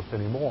at Dallas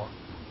anymore.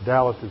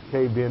 Dallas has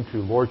caved into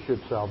Lordship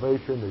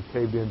salvation. They've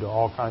caved into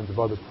all kinds of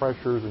other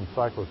pressures and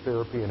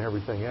psychotherapy and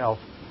everything else,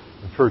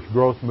 the church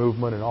growth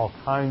movement and all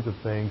kinds of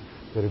things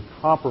that have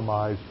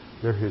compromised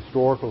their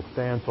historical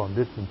stance on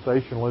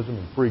dispensationalism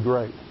and free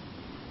grace.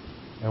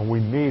 And we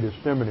need a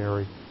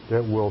seminary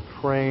that will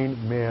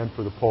train men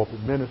for the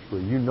pulpit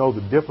ministry. You know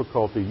the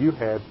difficulty you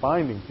had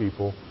finding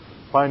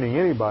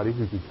anybody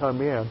who could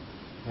come in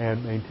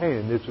and maintain.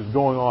 And this is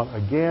going on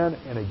again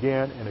and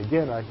again and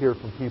again. I hear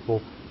from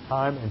people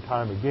time and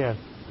time again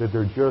that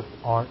there just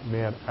aren't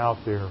men out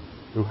there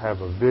who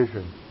have a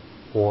vision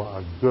for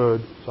a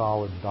good,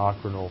 solid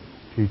doctrinal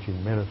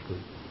teaching ministry.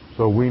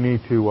 So we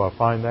need to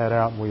find that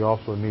out, and we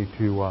also need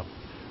to,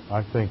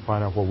 I think,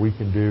 find out what we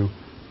can do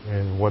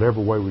in whatever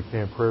way we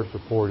can, prayer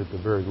support at the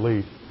very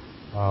least,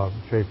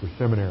 Schaeffer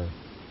Seminary.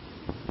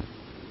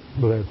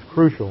 But that's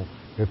crucial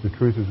if the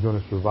truth is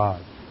going to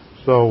survive.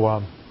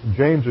 So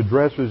James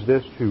addresses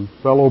this to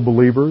fellow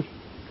believers,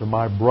 to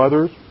my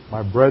brothers,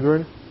 my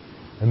brethren,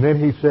 and then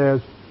he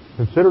says,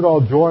 consider it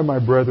all joy, my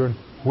brethren,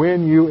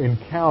 when you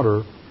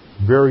encounter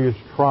various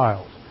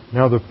trials.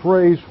 Now the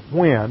phrase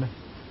when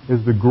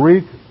is the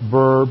Greek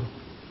verb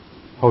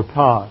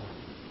hotan.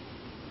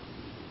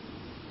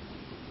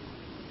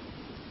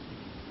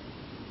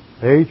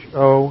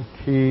 Hotan.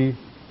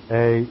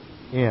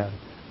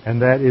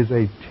 And that is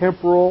a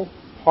temporal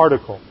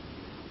particle.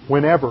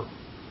 Whenever.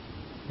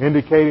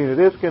 Indicating that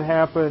this can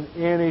happen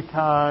any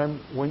time,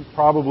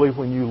 probably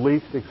when you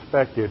least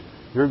expect it,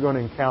 you're going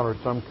to encounter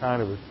some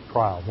kind of a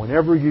trial.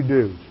 Whenever you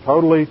do. It's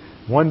totally,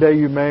 one day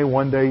you may,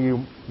 one day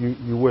you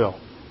will.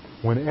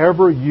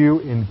 Whenever you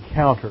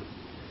encounter.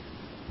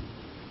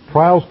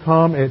 Trials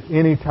come at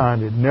any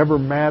time. It never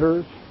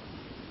matters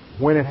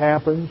when it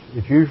happens.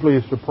 It's usually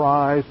a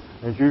surprise,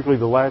 and it's usually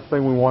the last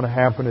thing we want to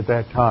happen at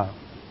that time.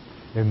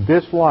 In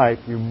this life,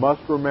 you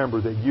must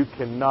remember that you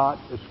cannot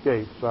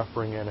escape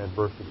suffering and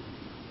adversity.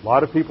 A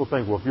lot of people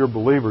think, well, if you're a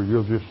believer,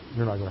 you're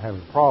not going to have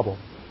any problem.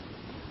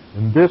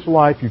 In this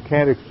life, you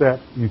can't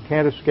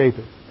escape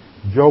it.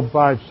 Job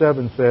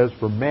 5:7 says,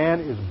 for man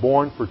is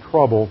born for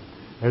trouble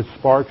as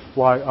sparks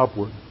fly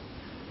upward.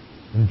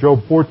 In Job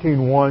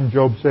 14:1,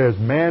 Job says,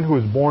 man who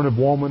is born of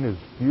woman is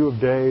few of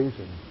days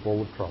and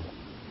full of trouble.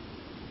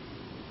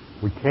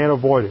 We can't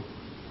avoid it.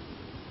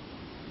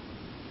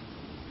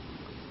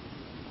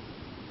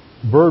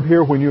 Verb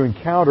here, when you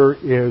encounter,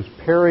 is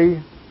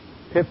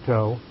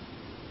peripipto,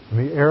 and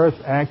the aorist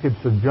active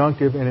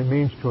subjunctive, and it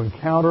means to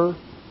encounter,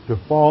 to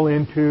fall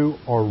into,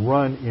 or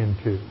run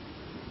into.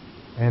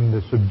 And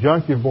the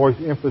subjunctive voice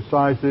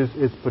emphasizes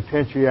its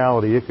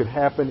potentiality. It could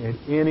happen at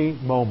any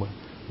moment.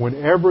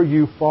 Whenever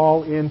you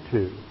fall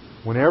into,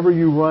 whenever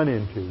you run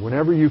into,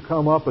 whenever you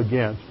come up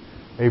against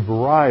a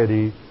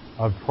variety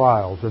of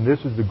trials. And this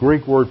is the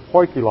Greek word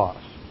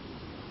poikilos.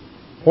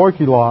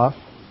 Poikilos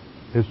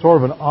is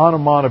sort of an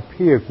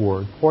onomatopoeic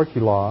word,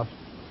 poikilos.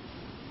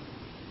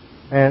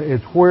 And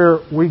it's where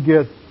we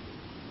get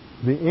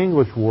the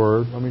English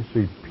word, let me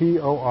see,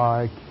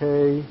 Poikilos,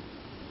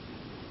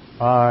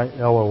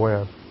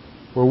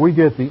 where we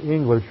get the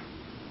English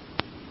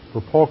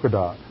for polka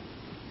dot.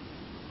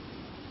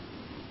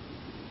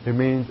 It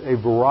means a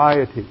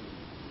variety,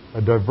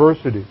 a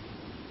diversity,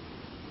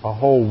 a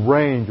whole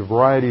range, a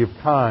variety of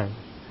kinds.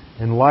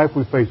 In life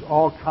we face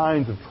all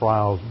kinds of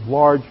trials,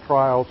 large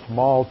trials,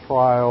 small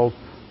trials.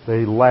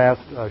 They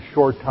last a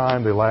short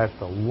time, they last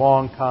a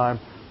long time.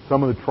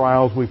 Some of the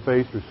trials we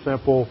face are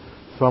simple,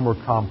 some are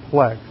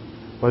complex.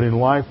 But in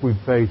life we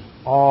face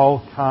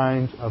all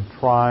kinds of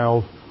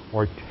trials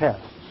or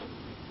tests.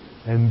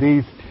 And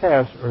these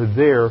tests are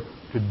there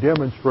to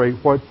demonstrate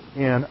what's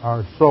in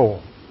our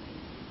soul.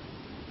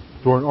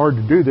 So in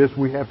order to do this,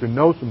 we have to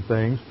know some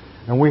things,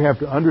 and we have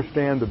to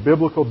understand the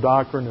biblical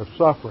doctrine of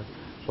suffering.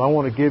 So I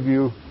want to give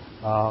you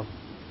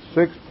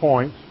 6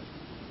 points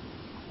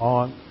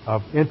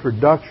of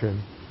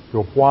introduction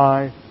to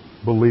why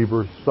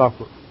believers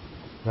suffer.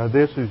 Now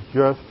this is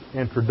just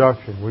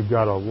introduction. We've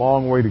got a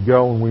long way to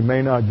go, and we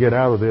may not get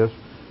out of this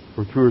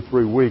for 2 or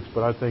 3 weeks,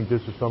 but I think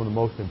this is some of the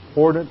most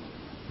important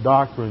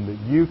doctrine that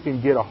you can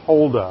get a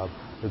hold of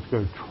that's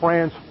going to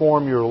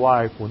transform your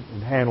life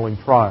in handling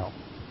trial.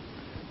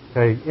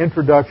 Okay,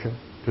 introduction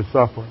to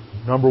suffering.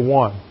 Number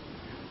 1,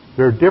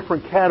 there are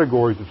different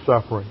categories of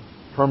suffering.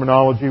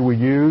 Terminology we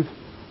use,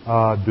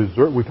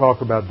 we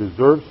talk about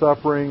deserved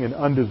suffering and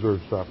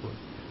undeserved suffering.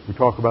 We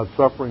talk about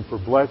suffering for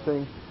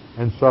blessing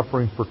and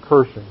suffering for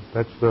cursing.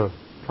 That's the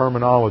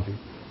terminology.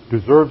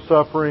 Deserved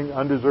suffering,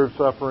 undeserved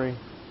suffering,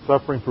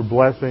 suffering for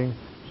blessing,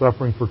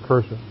 suffering for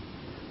cursing.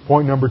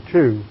 Point number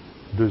 2,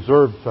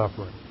 deserved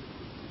suffering.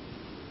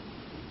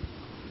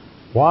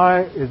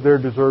 Why is there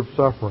deserved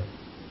suffering?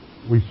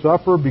 We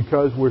suffer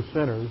because we're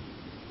sinners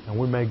and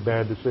we make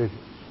bad decisions.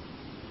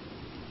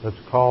 That's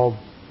called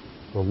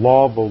the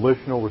law of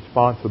volitional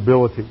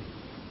responsibility.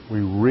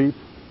 We reap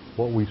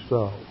what we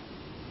sow.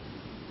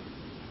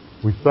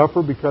 We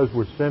suffer because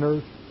we're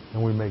sinners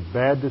and we make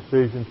bad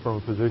decisions from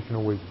a position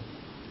of weakness.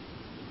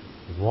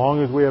 As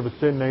long as we have a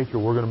sin nature,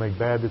 we're going to make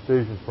bad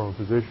decisions from a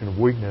position of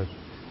weakness,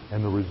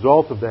 and the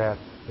result of that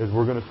is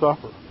we're going to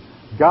suffer.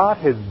 God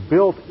has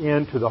built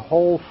into the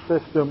whole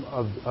system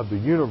of the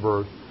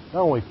universe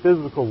not only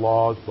physical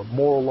laws, but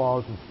moral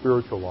laws and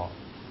spiritual laws.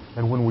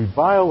 And when we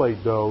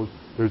violate those,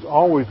 there's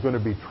always going to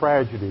be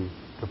tragedy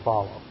to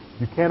follow.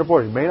 You can't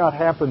avoid it. It may not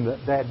happen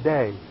that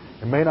day.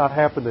 It may not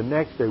happen the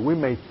next day. We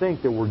may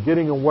think that we're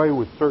getting away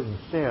with certain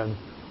sins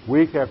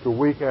week after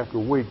week after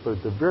week, but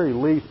at the very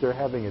least, they're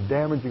having a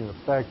damaging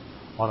effect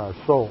on our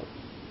soul.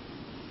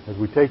 As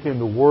we take in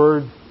the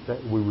Word,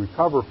 that we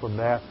recover from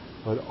that,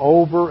 But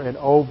over and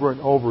over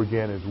and over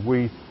again, as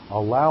we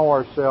allow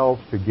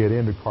ourselves to get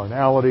into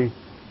carnality,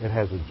 it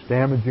has its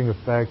damaging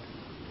effect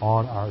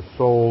on our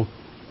souls,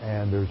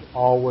 and there's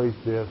always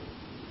this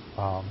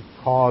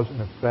cause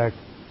and effect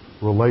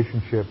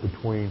relationship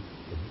between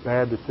the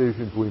bad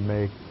decisions we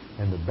make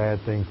and the bad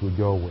things we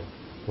go with.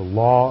 The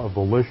law of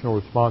volitional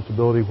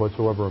responsibility,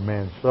 whatsoever a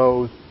man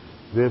sows,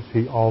 this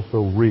he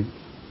also reaps,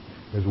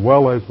 as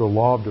well as the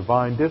law of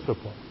divine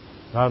discipline.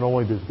 Not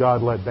only does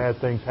God let bad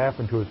things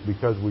happen to us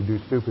because we do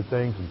stupid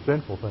things and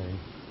sinful things,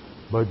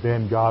 but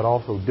then God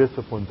also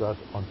disciplines us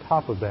on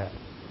top of that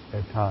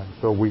at times.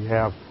 So we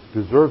have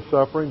deserved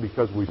suffering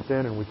because we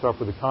sin and we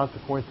suffer the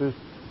consequences,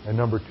 and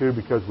number two,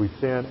 because we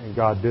sin and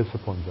God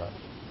disciplines us.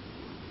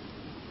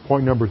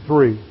 Point number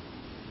three,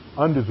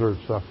 undeserved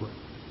suffering.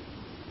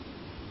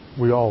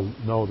 We all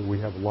know that we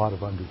have a lot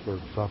of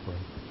undeserved suffering.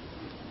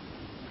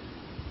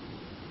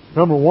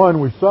 Number one,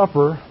 we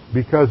suffer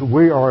because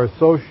we are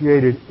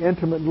associated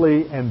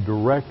intimately and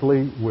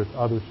directly with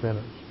other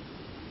sinners.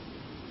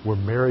 We're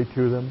married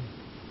to them.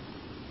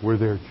 We're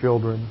their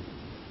children.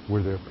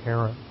 We're their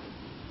parents.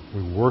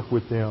 We work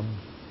with them.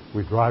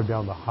 We drive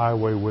down the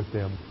highway with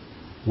them.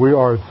 We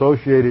are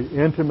associated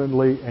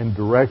intimately and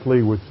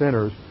directly with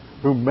sinners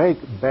who make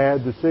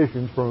bad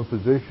decisions from a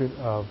position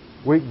of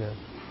weakness.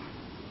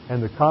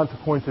 And the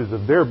consequences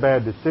of their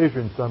bad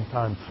decisions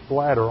sometimes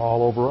splatter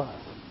all over us.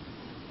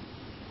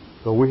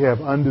 So we have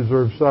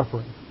undeserved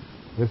suffering.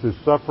 This is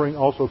suffering,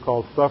 also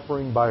called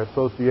suffering by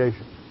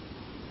association.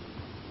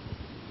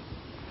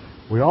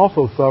 We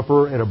also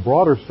suffer, in a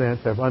broader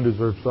sense, have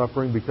undeserved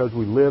suffering because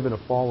we live in a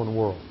fallen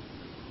world.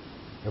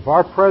 If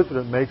our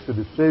president makes a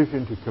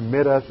decision to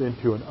commit us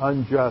into an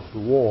unjust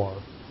war,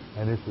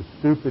 and it's a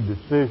stupid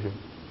decision,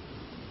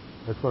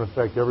 that's going to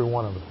affect every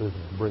one of us, isn't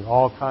it? And bring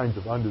all kinds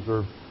of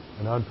undeserved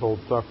and untold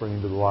suffering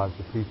into the lives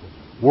of people.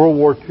 World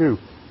War II,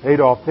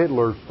 Adolf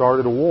Hitler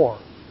started a war.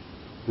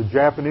 The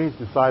Japanese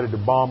decided to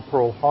bomb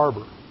Pearl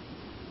Harbor.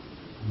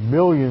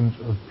 Millions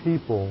of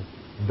people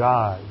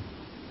died.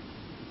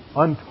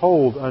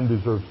 Untold,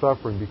 undeserved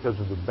suffering because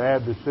of the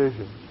bad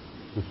decisions,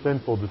 the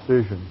sinful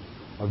decisions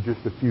of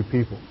just a few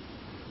people.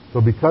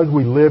 So because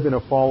we live in a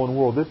fallen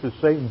world, this is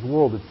Satan's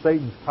world. It's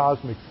Satan's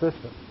cosmic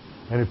system.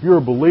 And if you're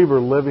a believer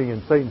living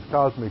in Satan's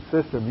cosmic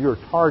system, you're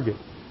a target.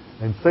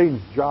 And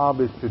Satan's job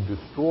is to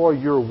destroy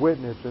your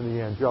witness in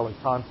the angelic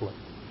conflict.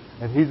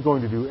 And he's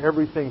going to do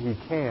everything he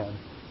can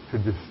to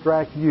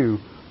distract you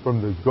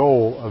from the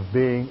goal of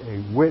being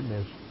a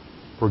witness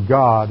for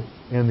God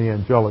in the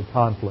angelic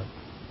conflict.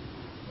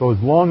 So as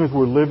long as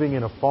we're living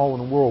in a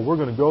fallen world, we're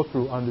going to go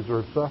through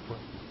undeserved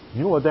suffering.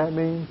 You know what that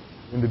means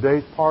in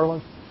today's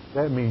parlance?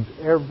 That means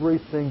every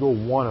single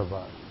one of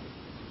us,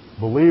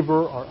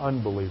 believer or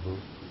unbeliever,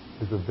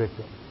 is a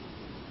victim.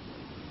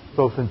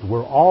 So since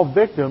we're all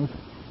victims,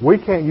 we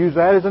can't use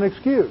that as an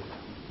excuse.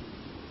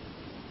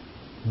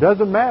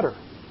 Doesn't matter.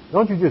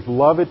 Don't you just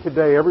love it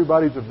today?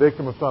 Everybody's a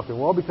victim of something.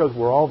 Well, because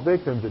we're all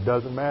victims, it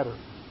doesn't matter.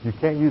 You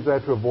can't use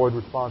that to avoid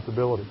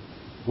responsibility.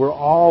 We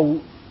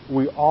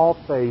all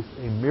face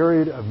a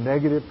myriad of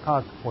negative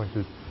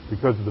consequences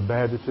because of the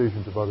bad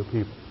decisions of other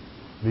people.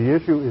 The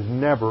issue is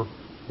never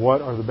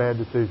what are the bad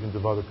decisions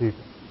of other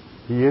people.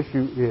 The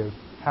issue is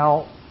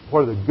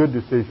what are the good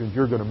decisions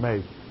you're going to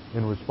make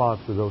in response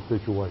to those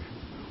situations.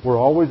 We're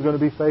always going to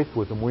be faced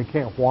with them. We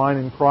can't whine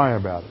and cry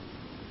about it.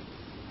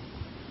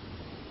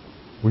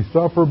 We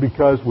suffer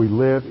because we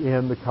live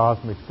in the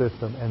cosmic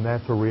system, and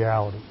that's a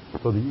reality.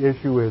 So the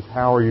issue is,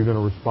 how are you going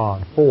to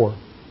respond? 4,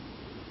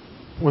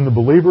 when the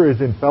believer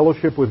is in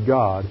fellowship with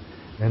God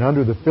and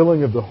under the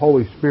filling of the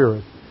Holy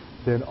Spirit,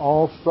 then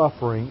all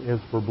suffering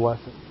is for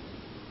blessing.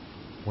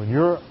 When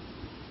you're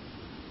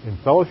in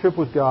fellowship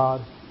with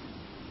God,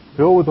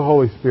 filled with the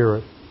Holy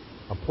Spirit,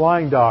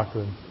 applying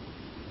doctrine,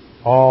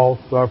 all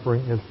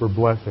suffering is for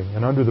blessing.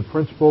 And under the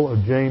principle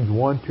of James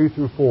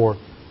 1:2-4,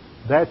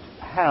 that's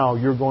how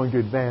you're going to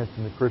advance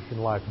in the Christian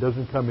life. It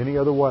doesn't come any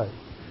other way.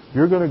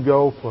 You're going to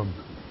go from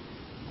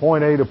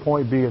point A to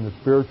point B in the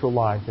spiritual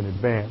life and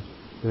advance,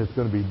 then it's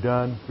going to be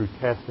done through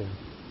testing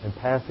and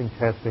passing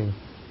testing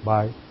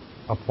by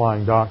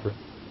applying doctrine.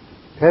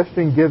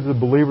 Testing gives the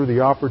believer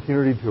the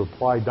opportunity to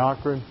apply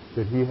doctrine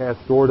that he has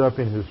stored up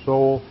in his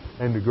soul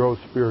and to grow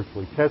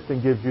spiritually.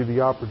 Testing gives you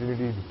the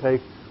opportunity to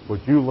take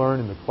what you learn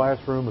in the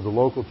classroom of the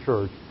local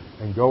church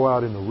and go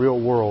out in the real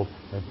world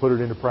and put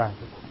it into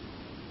practice.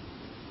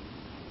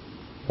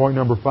 Point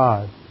number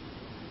 5.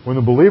 When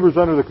the believer is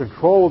under the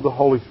control of the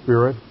Holy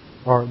Spirit,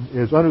 or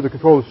is under the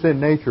control of sin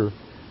nature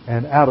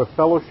and out of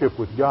fellowship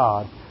with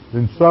God,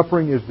 then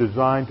suffering is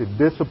designed to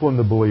discipline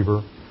the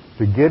believer,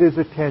 to get his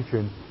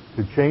attention,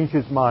 to change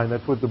his mind.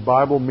 That's what the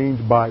Bible means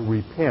by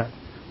repent.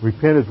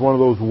 Repent is one of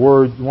those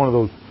words, one of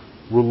those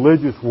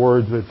religious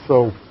words that's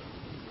so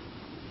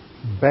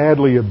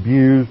badly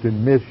abused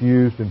and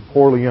misused and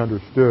poorly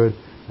understood.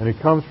 And it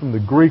comes from the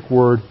Greek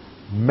word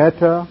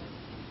metanoeo.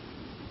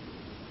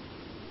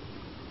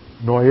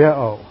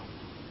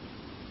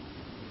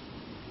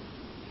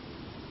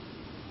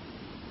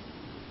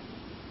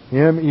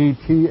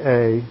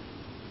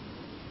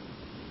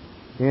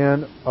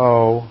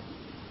 N-O-I-E-O.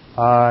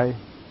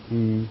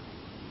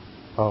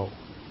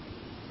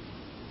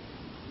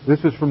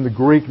 This is from the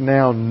Greek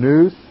noun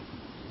nous,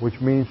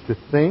 which means to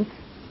think.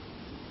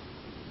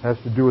 Has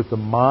to do with the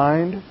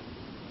mind,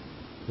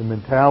 the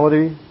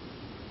mentality.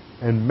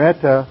 And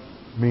meta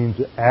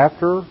means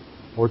after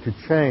or to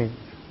change.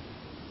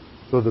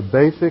 So the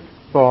basic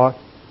thought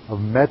of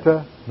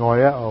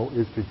metanoeo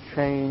is to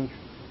change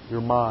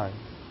your mind.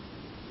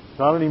 It's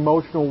not an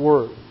emotional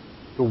word.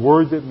 It's a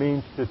word that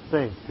means to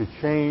think, to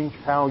change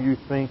how you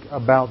think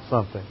about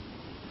something.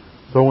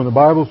 So when the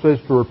Bible says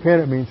to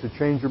repent, it means to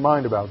change your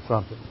mind about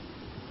something.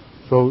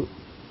 So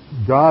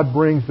God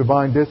brings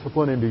divine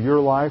discipline into your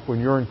life when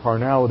you're in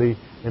carnality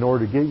in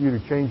order to get you to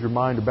change your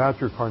mind about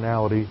your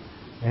carnality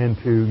and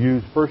to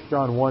use 1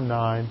 John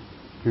 1:9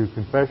 to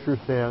confess your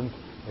sins,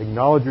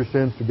 acknowledge your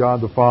sins to God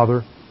the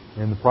Father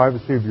in the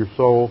privacy of your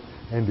soul,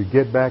 and to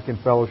get back in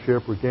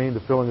fellowship, regain the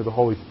filling of the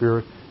Holy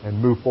Spirit,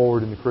 and move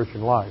forward in the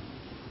Christian life.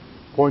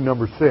 Point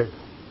number 6,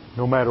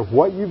 no matter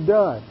what you've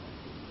done,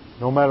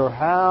 no matter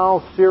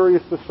how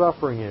serious the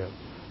suffering is,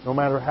 no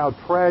matter how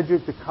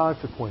tragic the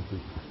consequences,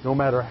 no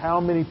matter how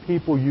many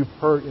people you've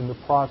hurt in the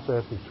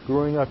process of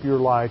screwing up your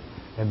life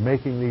and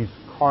making these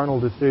carnal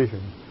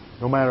decisions,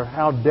 no matter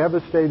how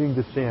devastating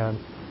the sin,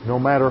 no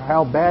matter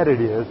how bad it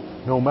is,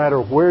 no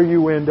matter where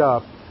you end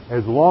up,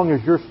 as long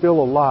as you're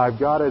still alive,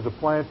 God has a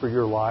plan for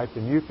your life,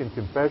 and you can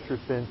confess your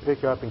sin,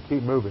 pick up, and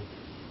keep moving.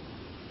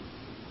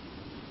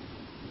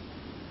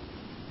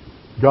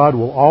 God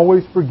will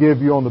always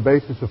forgive you on the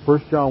basis of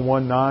 1 John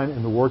 1:9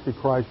 and the work of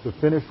Christ, the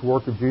finished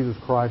work of Jesus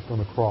Christ on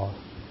the cross.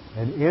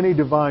 And any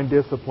divine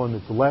discipline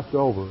that's left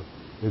over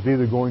is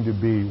either going to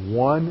be,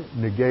 1,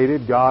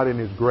 negated. God in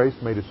His grace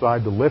may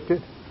decide to lift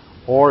it.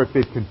 Or if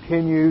it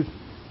continues,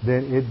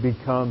 then it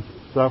becomes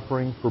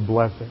suffering for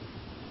blessing.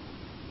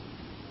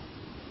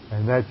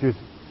 And that just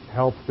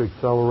helps to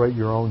accelerate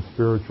your own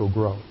spiritual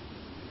growth.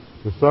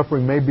 The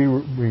suffering may be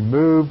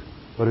removed,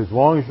 but as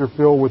long as you're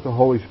filled with the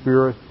Holy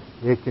Spirit,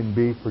 it can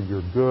be for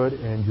your good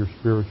and your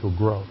spiritual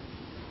growth.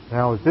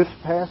 Now, as this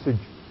passage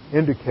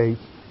indicates,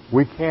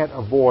 we can't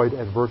avoid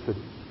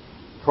adversity.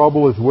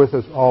 Trouble is with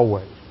us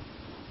always.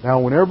 Now,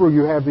 whenever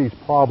you have these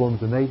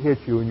problems and they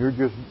hit you and you're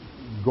just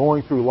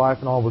going through life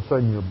and all of a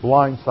sudden you're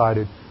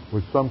blindsided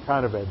with some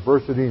kind of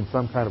adversity and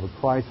some kind of a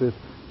crisis,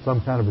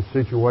 some kind of a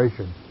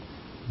situation,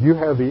 you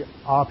have the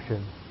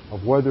option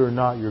of whether or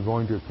not you're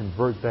going to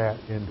convert that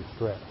into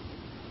stress.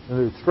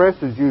 And the stress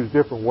is used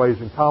different ways.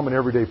 In common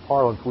everyday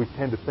parlance, we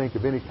tend to think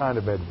of any kind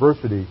of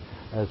adversity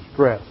as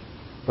stress.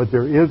 But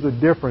there is a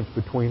difference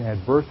between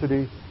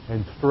adversity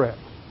and stress.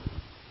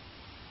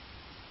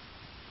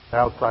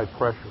 Outside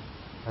pressure,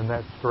 and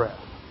that's stress.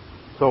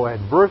 So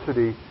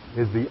adversity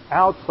is the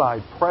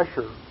outside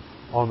pressure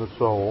on the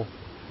soul,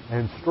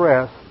 and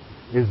stress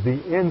is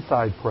the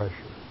inside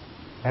pressure.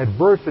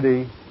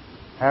 Adversity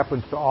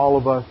happens to all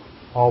of us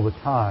all the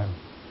time,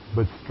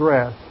 but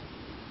stress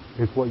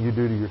is what you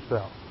do to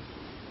yourself.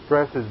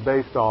 Stress is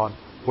based on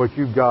what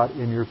you've got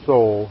in your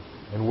soul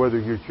and whether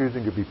you're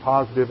choosing to be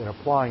positive in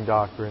applying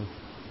doctrine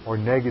or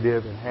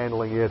negative in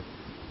handling it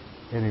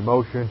in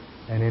emotion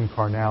and in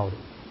carnality.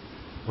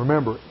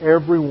 Remember,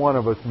 every one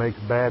of us makes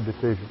bad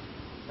decisions.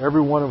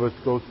 Every one of us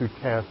goes through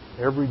tests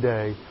every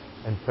day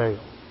and fails.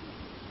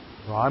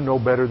 Well, I'm no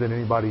better than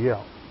anybody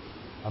else.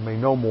 I may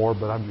know more,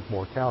 but I'm just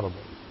more accountable.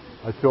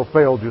 I still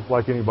fail just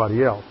like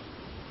anybody else.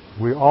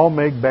 We all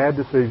make bad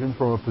decisions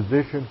from a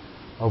position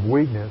of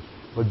weakness,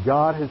 but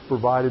God has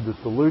provided the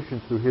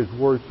solutions through His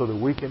Word so that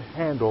we can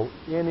handle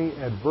any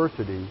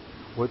adversity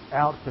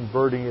without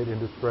converting it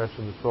into stress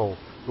in the soul.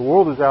 The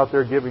world is out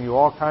there giving you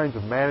all kinds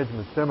of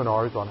management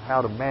seminars on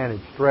how to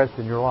manage stress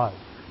in your life.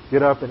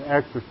 Get up and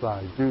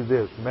exercise, do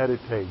this,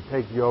 meditate,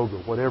 take yoga,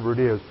 whatever it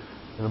is.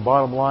 And the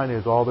bottom line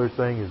is all they're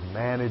saying is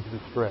manage the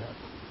stress.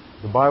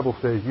 The Bible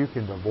says you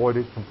can avoid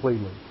it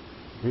completely.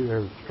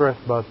 There's stress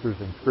busters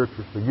in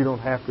Scripture, so you don't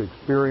have to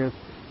experience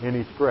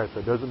any stress.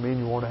 That doesn't mean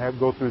you won't have to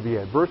go through the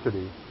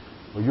adversity.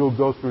 Well, you'll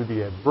go through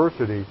the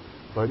adversity,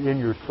 but in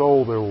your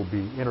soul there will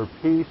be inner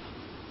peace,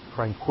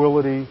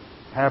 tranquility,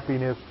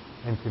 happiness,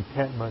 and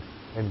contentment,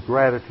 and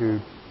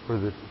gratitude for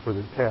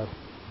the test,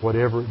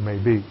 whatever it may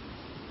be.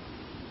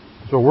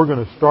 So we're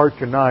going to start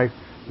tonight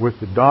with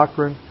the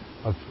doctrine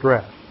of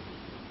stress.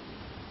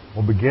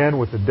 We'll begin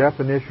with the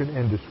definition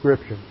and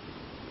description.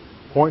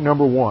 Point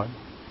number 1.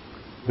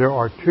 There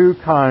are 2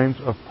 kinds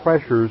of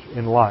pressures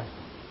in life.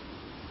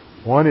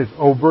 One is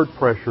overt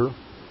pressure,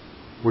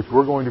 which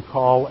we're going to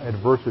call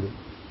adversity.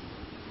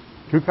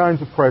 2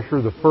 kinds of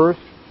pressure. The first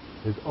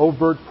is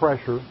overt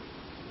pressure,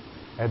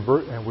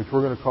 which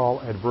we're going to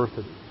call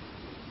adversity.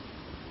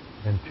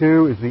 And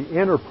 2 is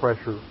the inner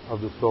pressure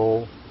of the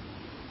soul,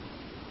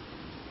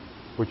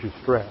 which is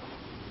stress.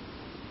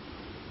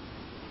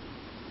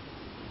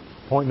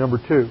 Point number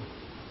 2.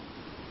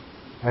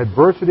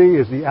 Adversity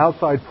is the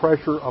outside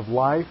pressure of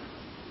life,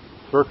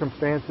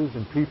 circumstances,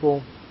 and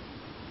people.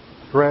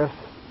 Stress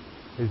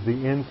is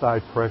the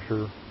inside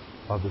pressure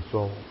of the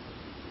soul.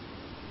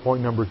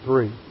 Point number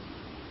 3.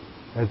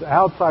 As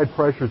outside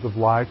pressures of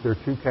life, there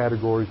are 2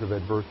 categories of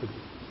adversity.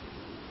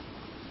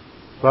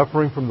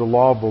 Suffering from the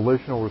law of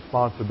volitional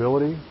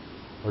responsibility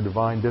or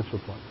divine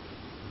discipline,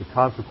 the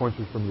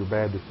consequences from your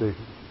bad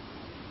decisions.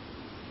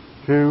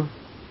 2,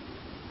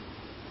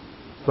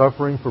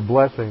 suffering for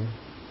blessing,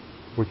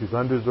 which is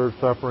undeserved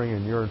suffering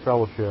and you're in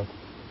fellowship,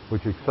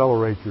 which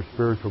accelerates your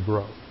spiritual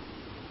growth.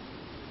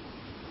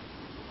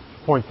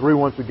 Point 3,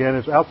 once again,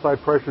 is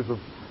outside pressures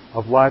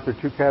of life. There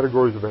are 2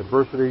 categories of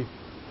adversity.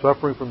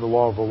 Suffering from the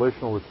law of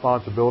volitional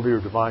responsibility or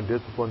divine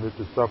discipline. This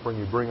is suffering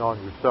you bring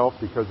on yourself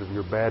because of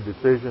your bad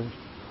decisions.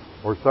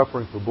 Or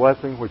suffering for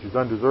blessing, which is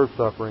undeserved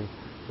suffering,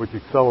 which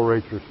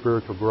accelerates your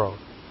spiritual growth.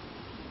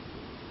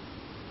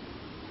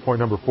 Point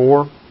number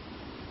 4.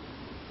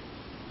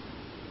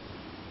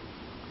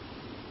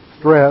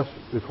 Stress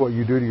is what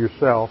you do to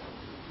yourself.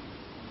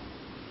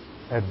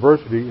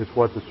 Adversity is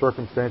what the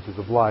circumstances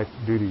of life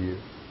do to you.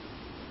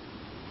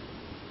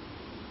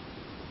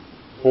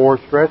 4.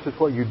 Stress is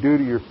what you do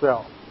to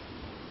yourself.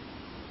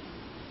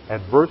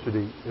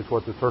 Adversity is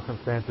what the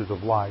circumstances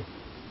of life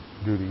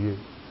do to you.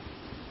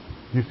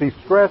 You see,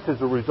 stress is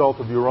a result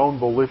of your own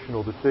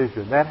volitional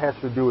decision. That has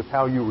to do with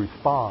how you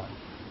respond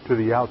to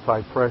the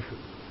outside pressure.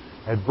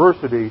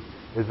 Adversity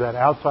is that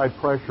outside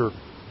pressure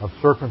of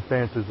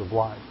circumstances of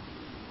life.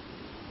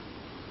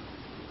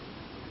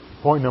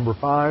 Point number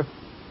 5.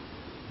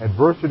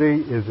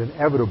 Adversity is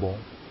inevitable.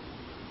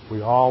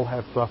 We all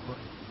have suffering.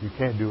 You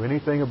can't do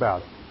anything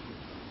about it.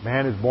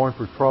 Man is born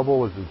for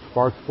trouble as his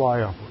sparks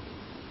fly upward.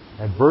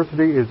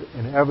 Adversity is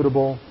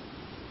inevitable,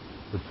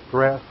 but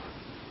stress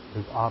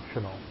is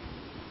optional.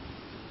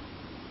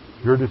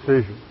 Your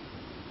decision.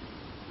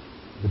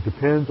 It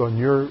depends on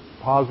your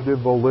positive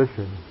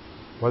volition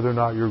whether or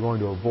not you're going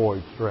to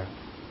avoid stress.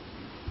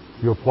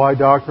 If you apply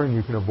doctrine,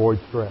 you can avoid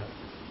stress.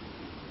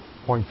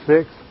 Point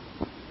 6.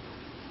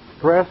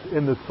 Stress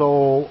in the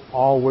soul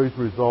always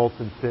results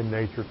in sin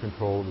nature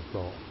control of the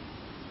soul.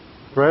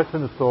 Stress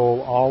in the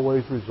soul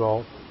always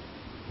results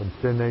in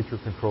sin nature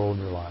control in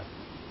your life.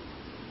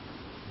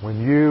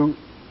 When you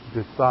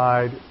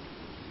decide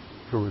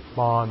to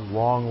respond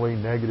wrongly,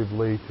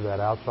 negatively to that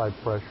outside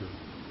pressure,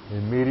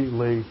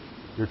 immediately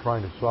you're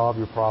trying to solve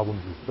your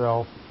problems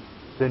yourself.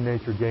 Sin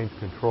nature gains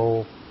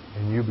control,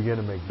 and you begin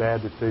to make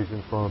bad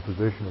decisions from a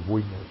position of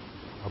weakness.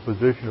 A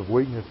position of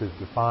weakness is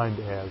defined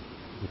as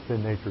the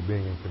sin nature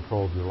being in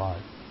control of your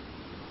life.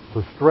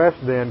 So stress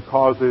then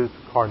causes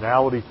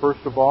carnality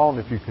first of all, and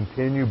if you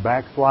continue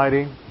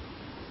backsliding,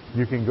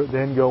 you can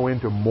then go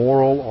into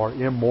moral or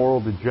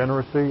immoral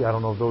degeneracy. I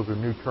don't know if those are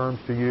new terms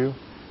to you,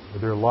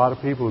 but there are a lot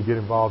of people who get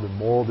involved in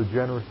moral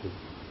degeneracy.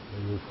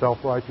 The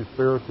self-righteous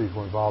Pharisees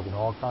were involved in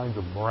all kinds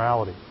of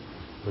morality,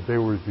 but they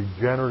were as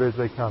degenerate as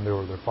they come. They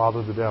were their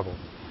father, the devil.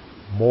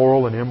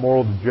 Moral and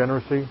immoral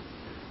degeneracy,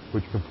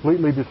 which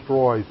completely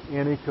destroys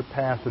any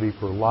capacity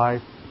for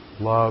life,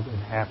 love, and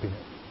happiness.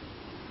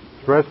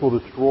 Stress will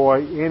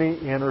destroy any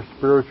inner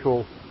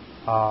spiritual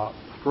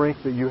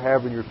strength that you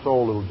have in your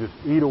soul. It will just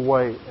eat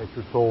away at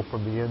your soul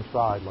from the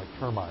inside like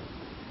termites.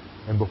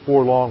 And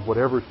before long,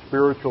 whatever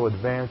spiritual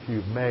advance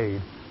you've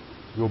made,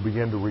 you'll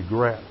begin to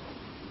regress.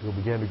 You'll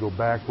begin to go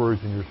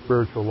backwards, and your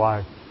spiritual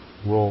life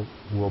will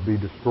be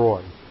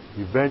destroyed.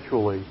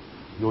 Eventually,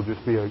 you'll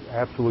just be an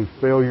absolute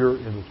failure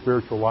in the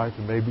spiritual life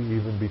and maybe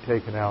even be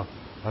taken out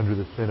under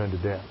the sin unto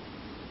death.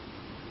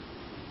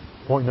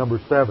 Point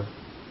number 7.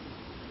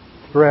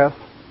 Stress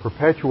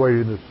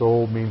perpetuated in the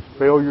soul means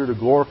failure to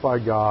glorify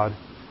God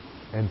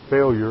and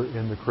failure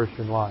in the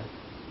Christian life.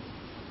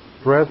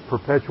 Stress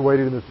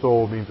perpetuated in the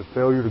soul means a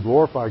failure to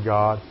glorify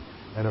God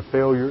and a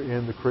failure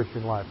in the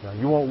Christian life. Now,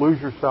 you won't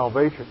lose your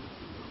salvation.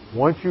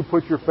 Once you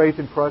put your faith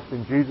and trust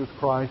in Jesus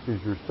Christ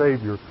as your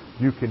Savior,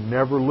 you can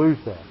never lose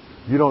that.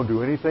 You don't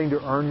do anything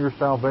to earn your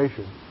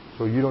salvation,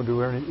 so you don't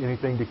do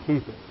anything to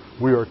keep it.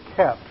 We are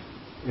kept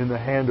in the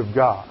hand of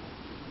God.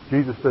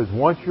 Jesus says,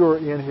 once you're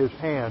in His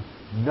hand,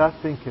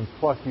 nothing can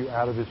pluck you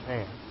out of His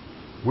hand.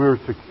 We're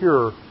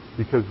secure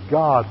because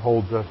God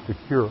holds us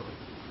secure.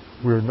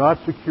 We're not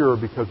secure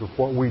because of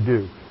what we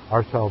do.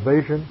 Our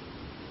salvation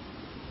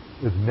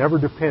is never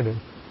dependent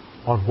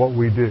on what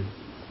we do.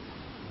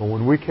 But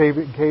when we cave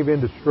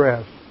into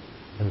stress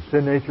and the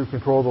sin nature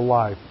control the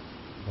life,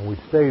 and we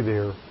stay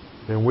there,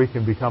 then we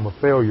can become a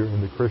failure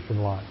in the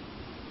Christian life.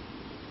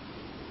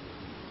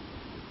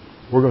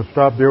 We're going to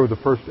stop there with the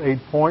first 8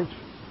 points,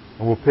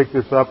 and we'll pick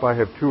this up. I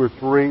have 2 or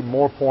 3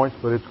 more points,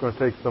 but it's going to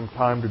take some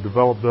time to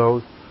develop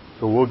those,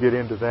 so we'll get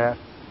into that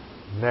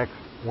next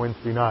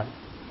Wednesday night.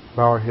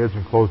 Bow our heads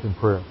and close in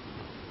prayer.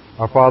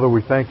 Our Father,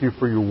 we thank You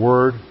for Your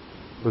Word,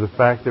 for the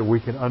fact that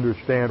we can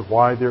understand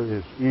why there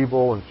is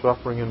evil and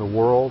suffering in the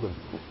world,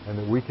 and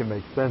that we can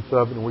make sense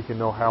of it, and we can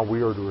know how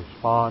we are to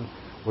respond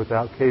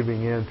without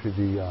caving in to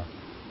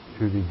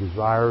the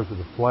desires of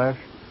the flesh,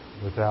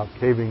 without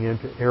caving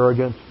into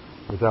arrogance,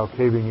 without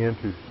caving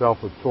into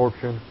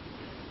self-absorption.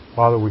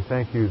 Father, we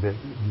thank You that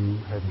You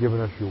have given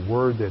us Your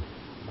Word that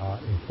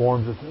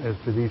informs us as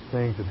to these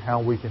things and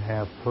how we can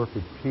have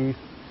perfect peace,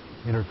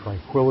 inner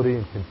tranquility,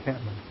 and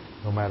contentment,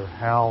 no matter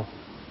how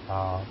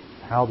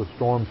the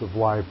storms of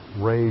life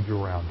rage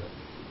around us.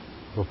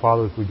 So,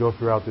 Father, as we go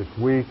throughout this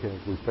week and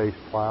as we face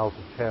trials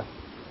and tests,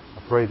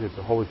 I pray that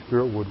the Holy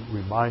Spirit would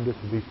remind us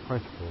of these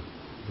principles.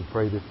 We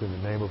pray this in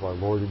the name of our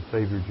Lord and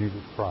Savior,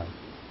 Jesus Christ.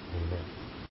 Amen.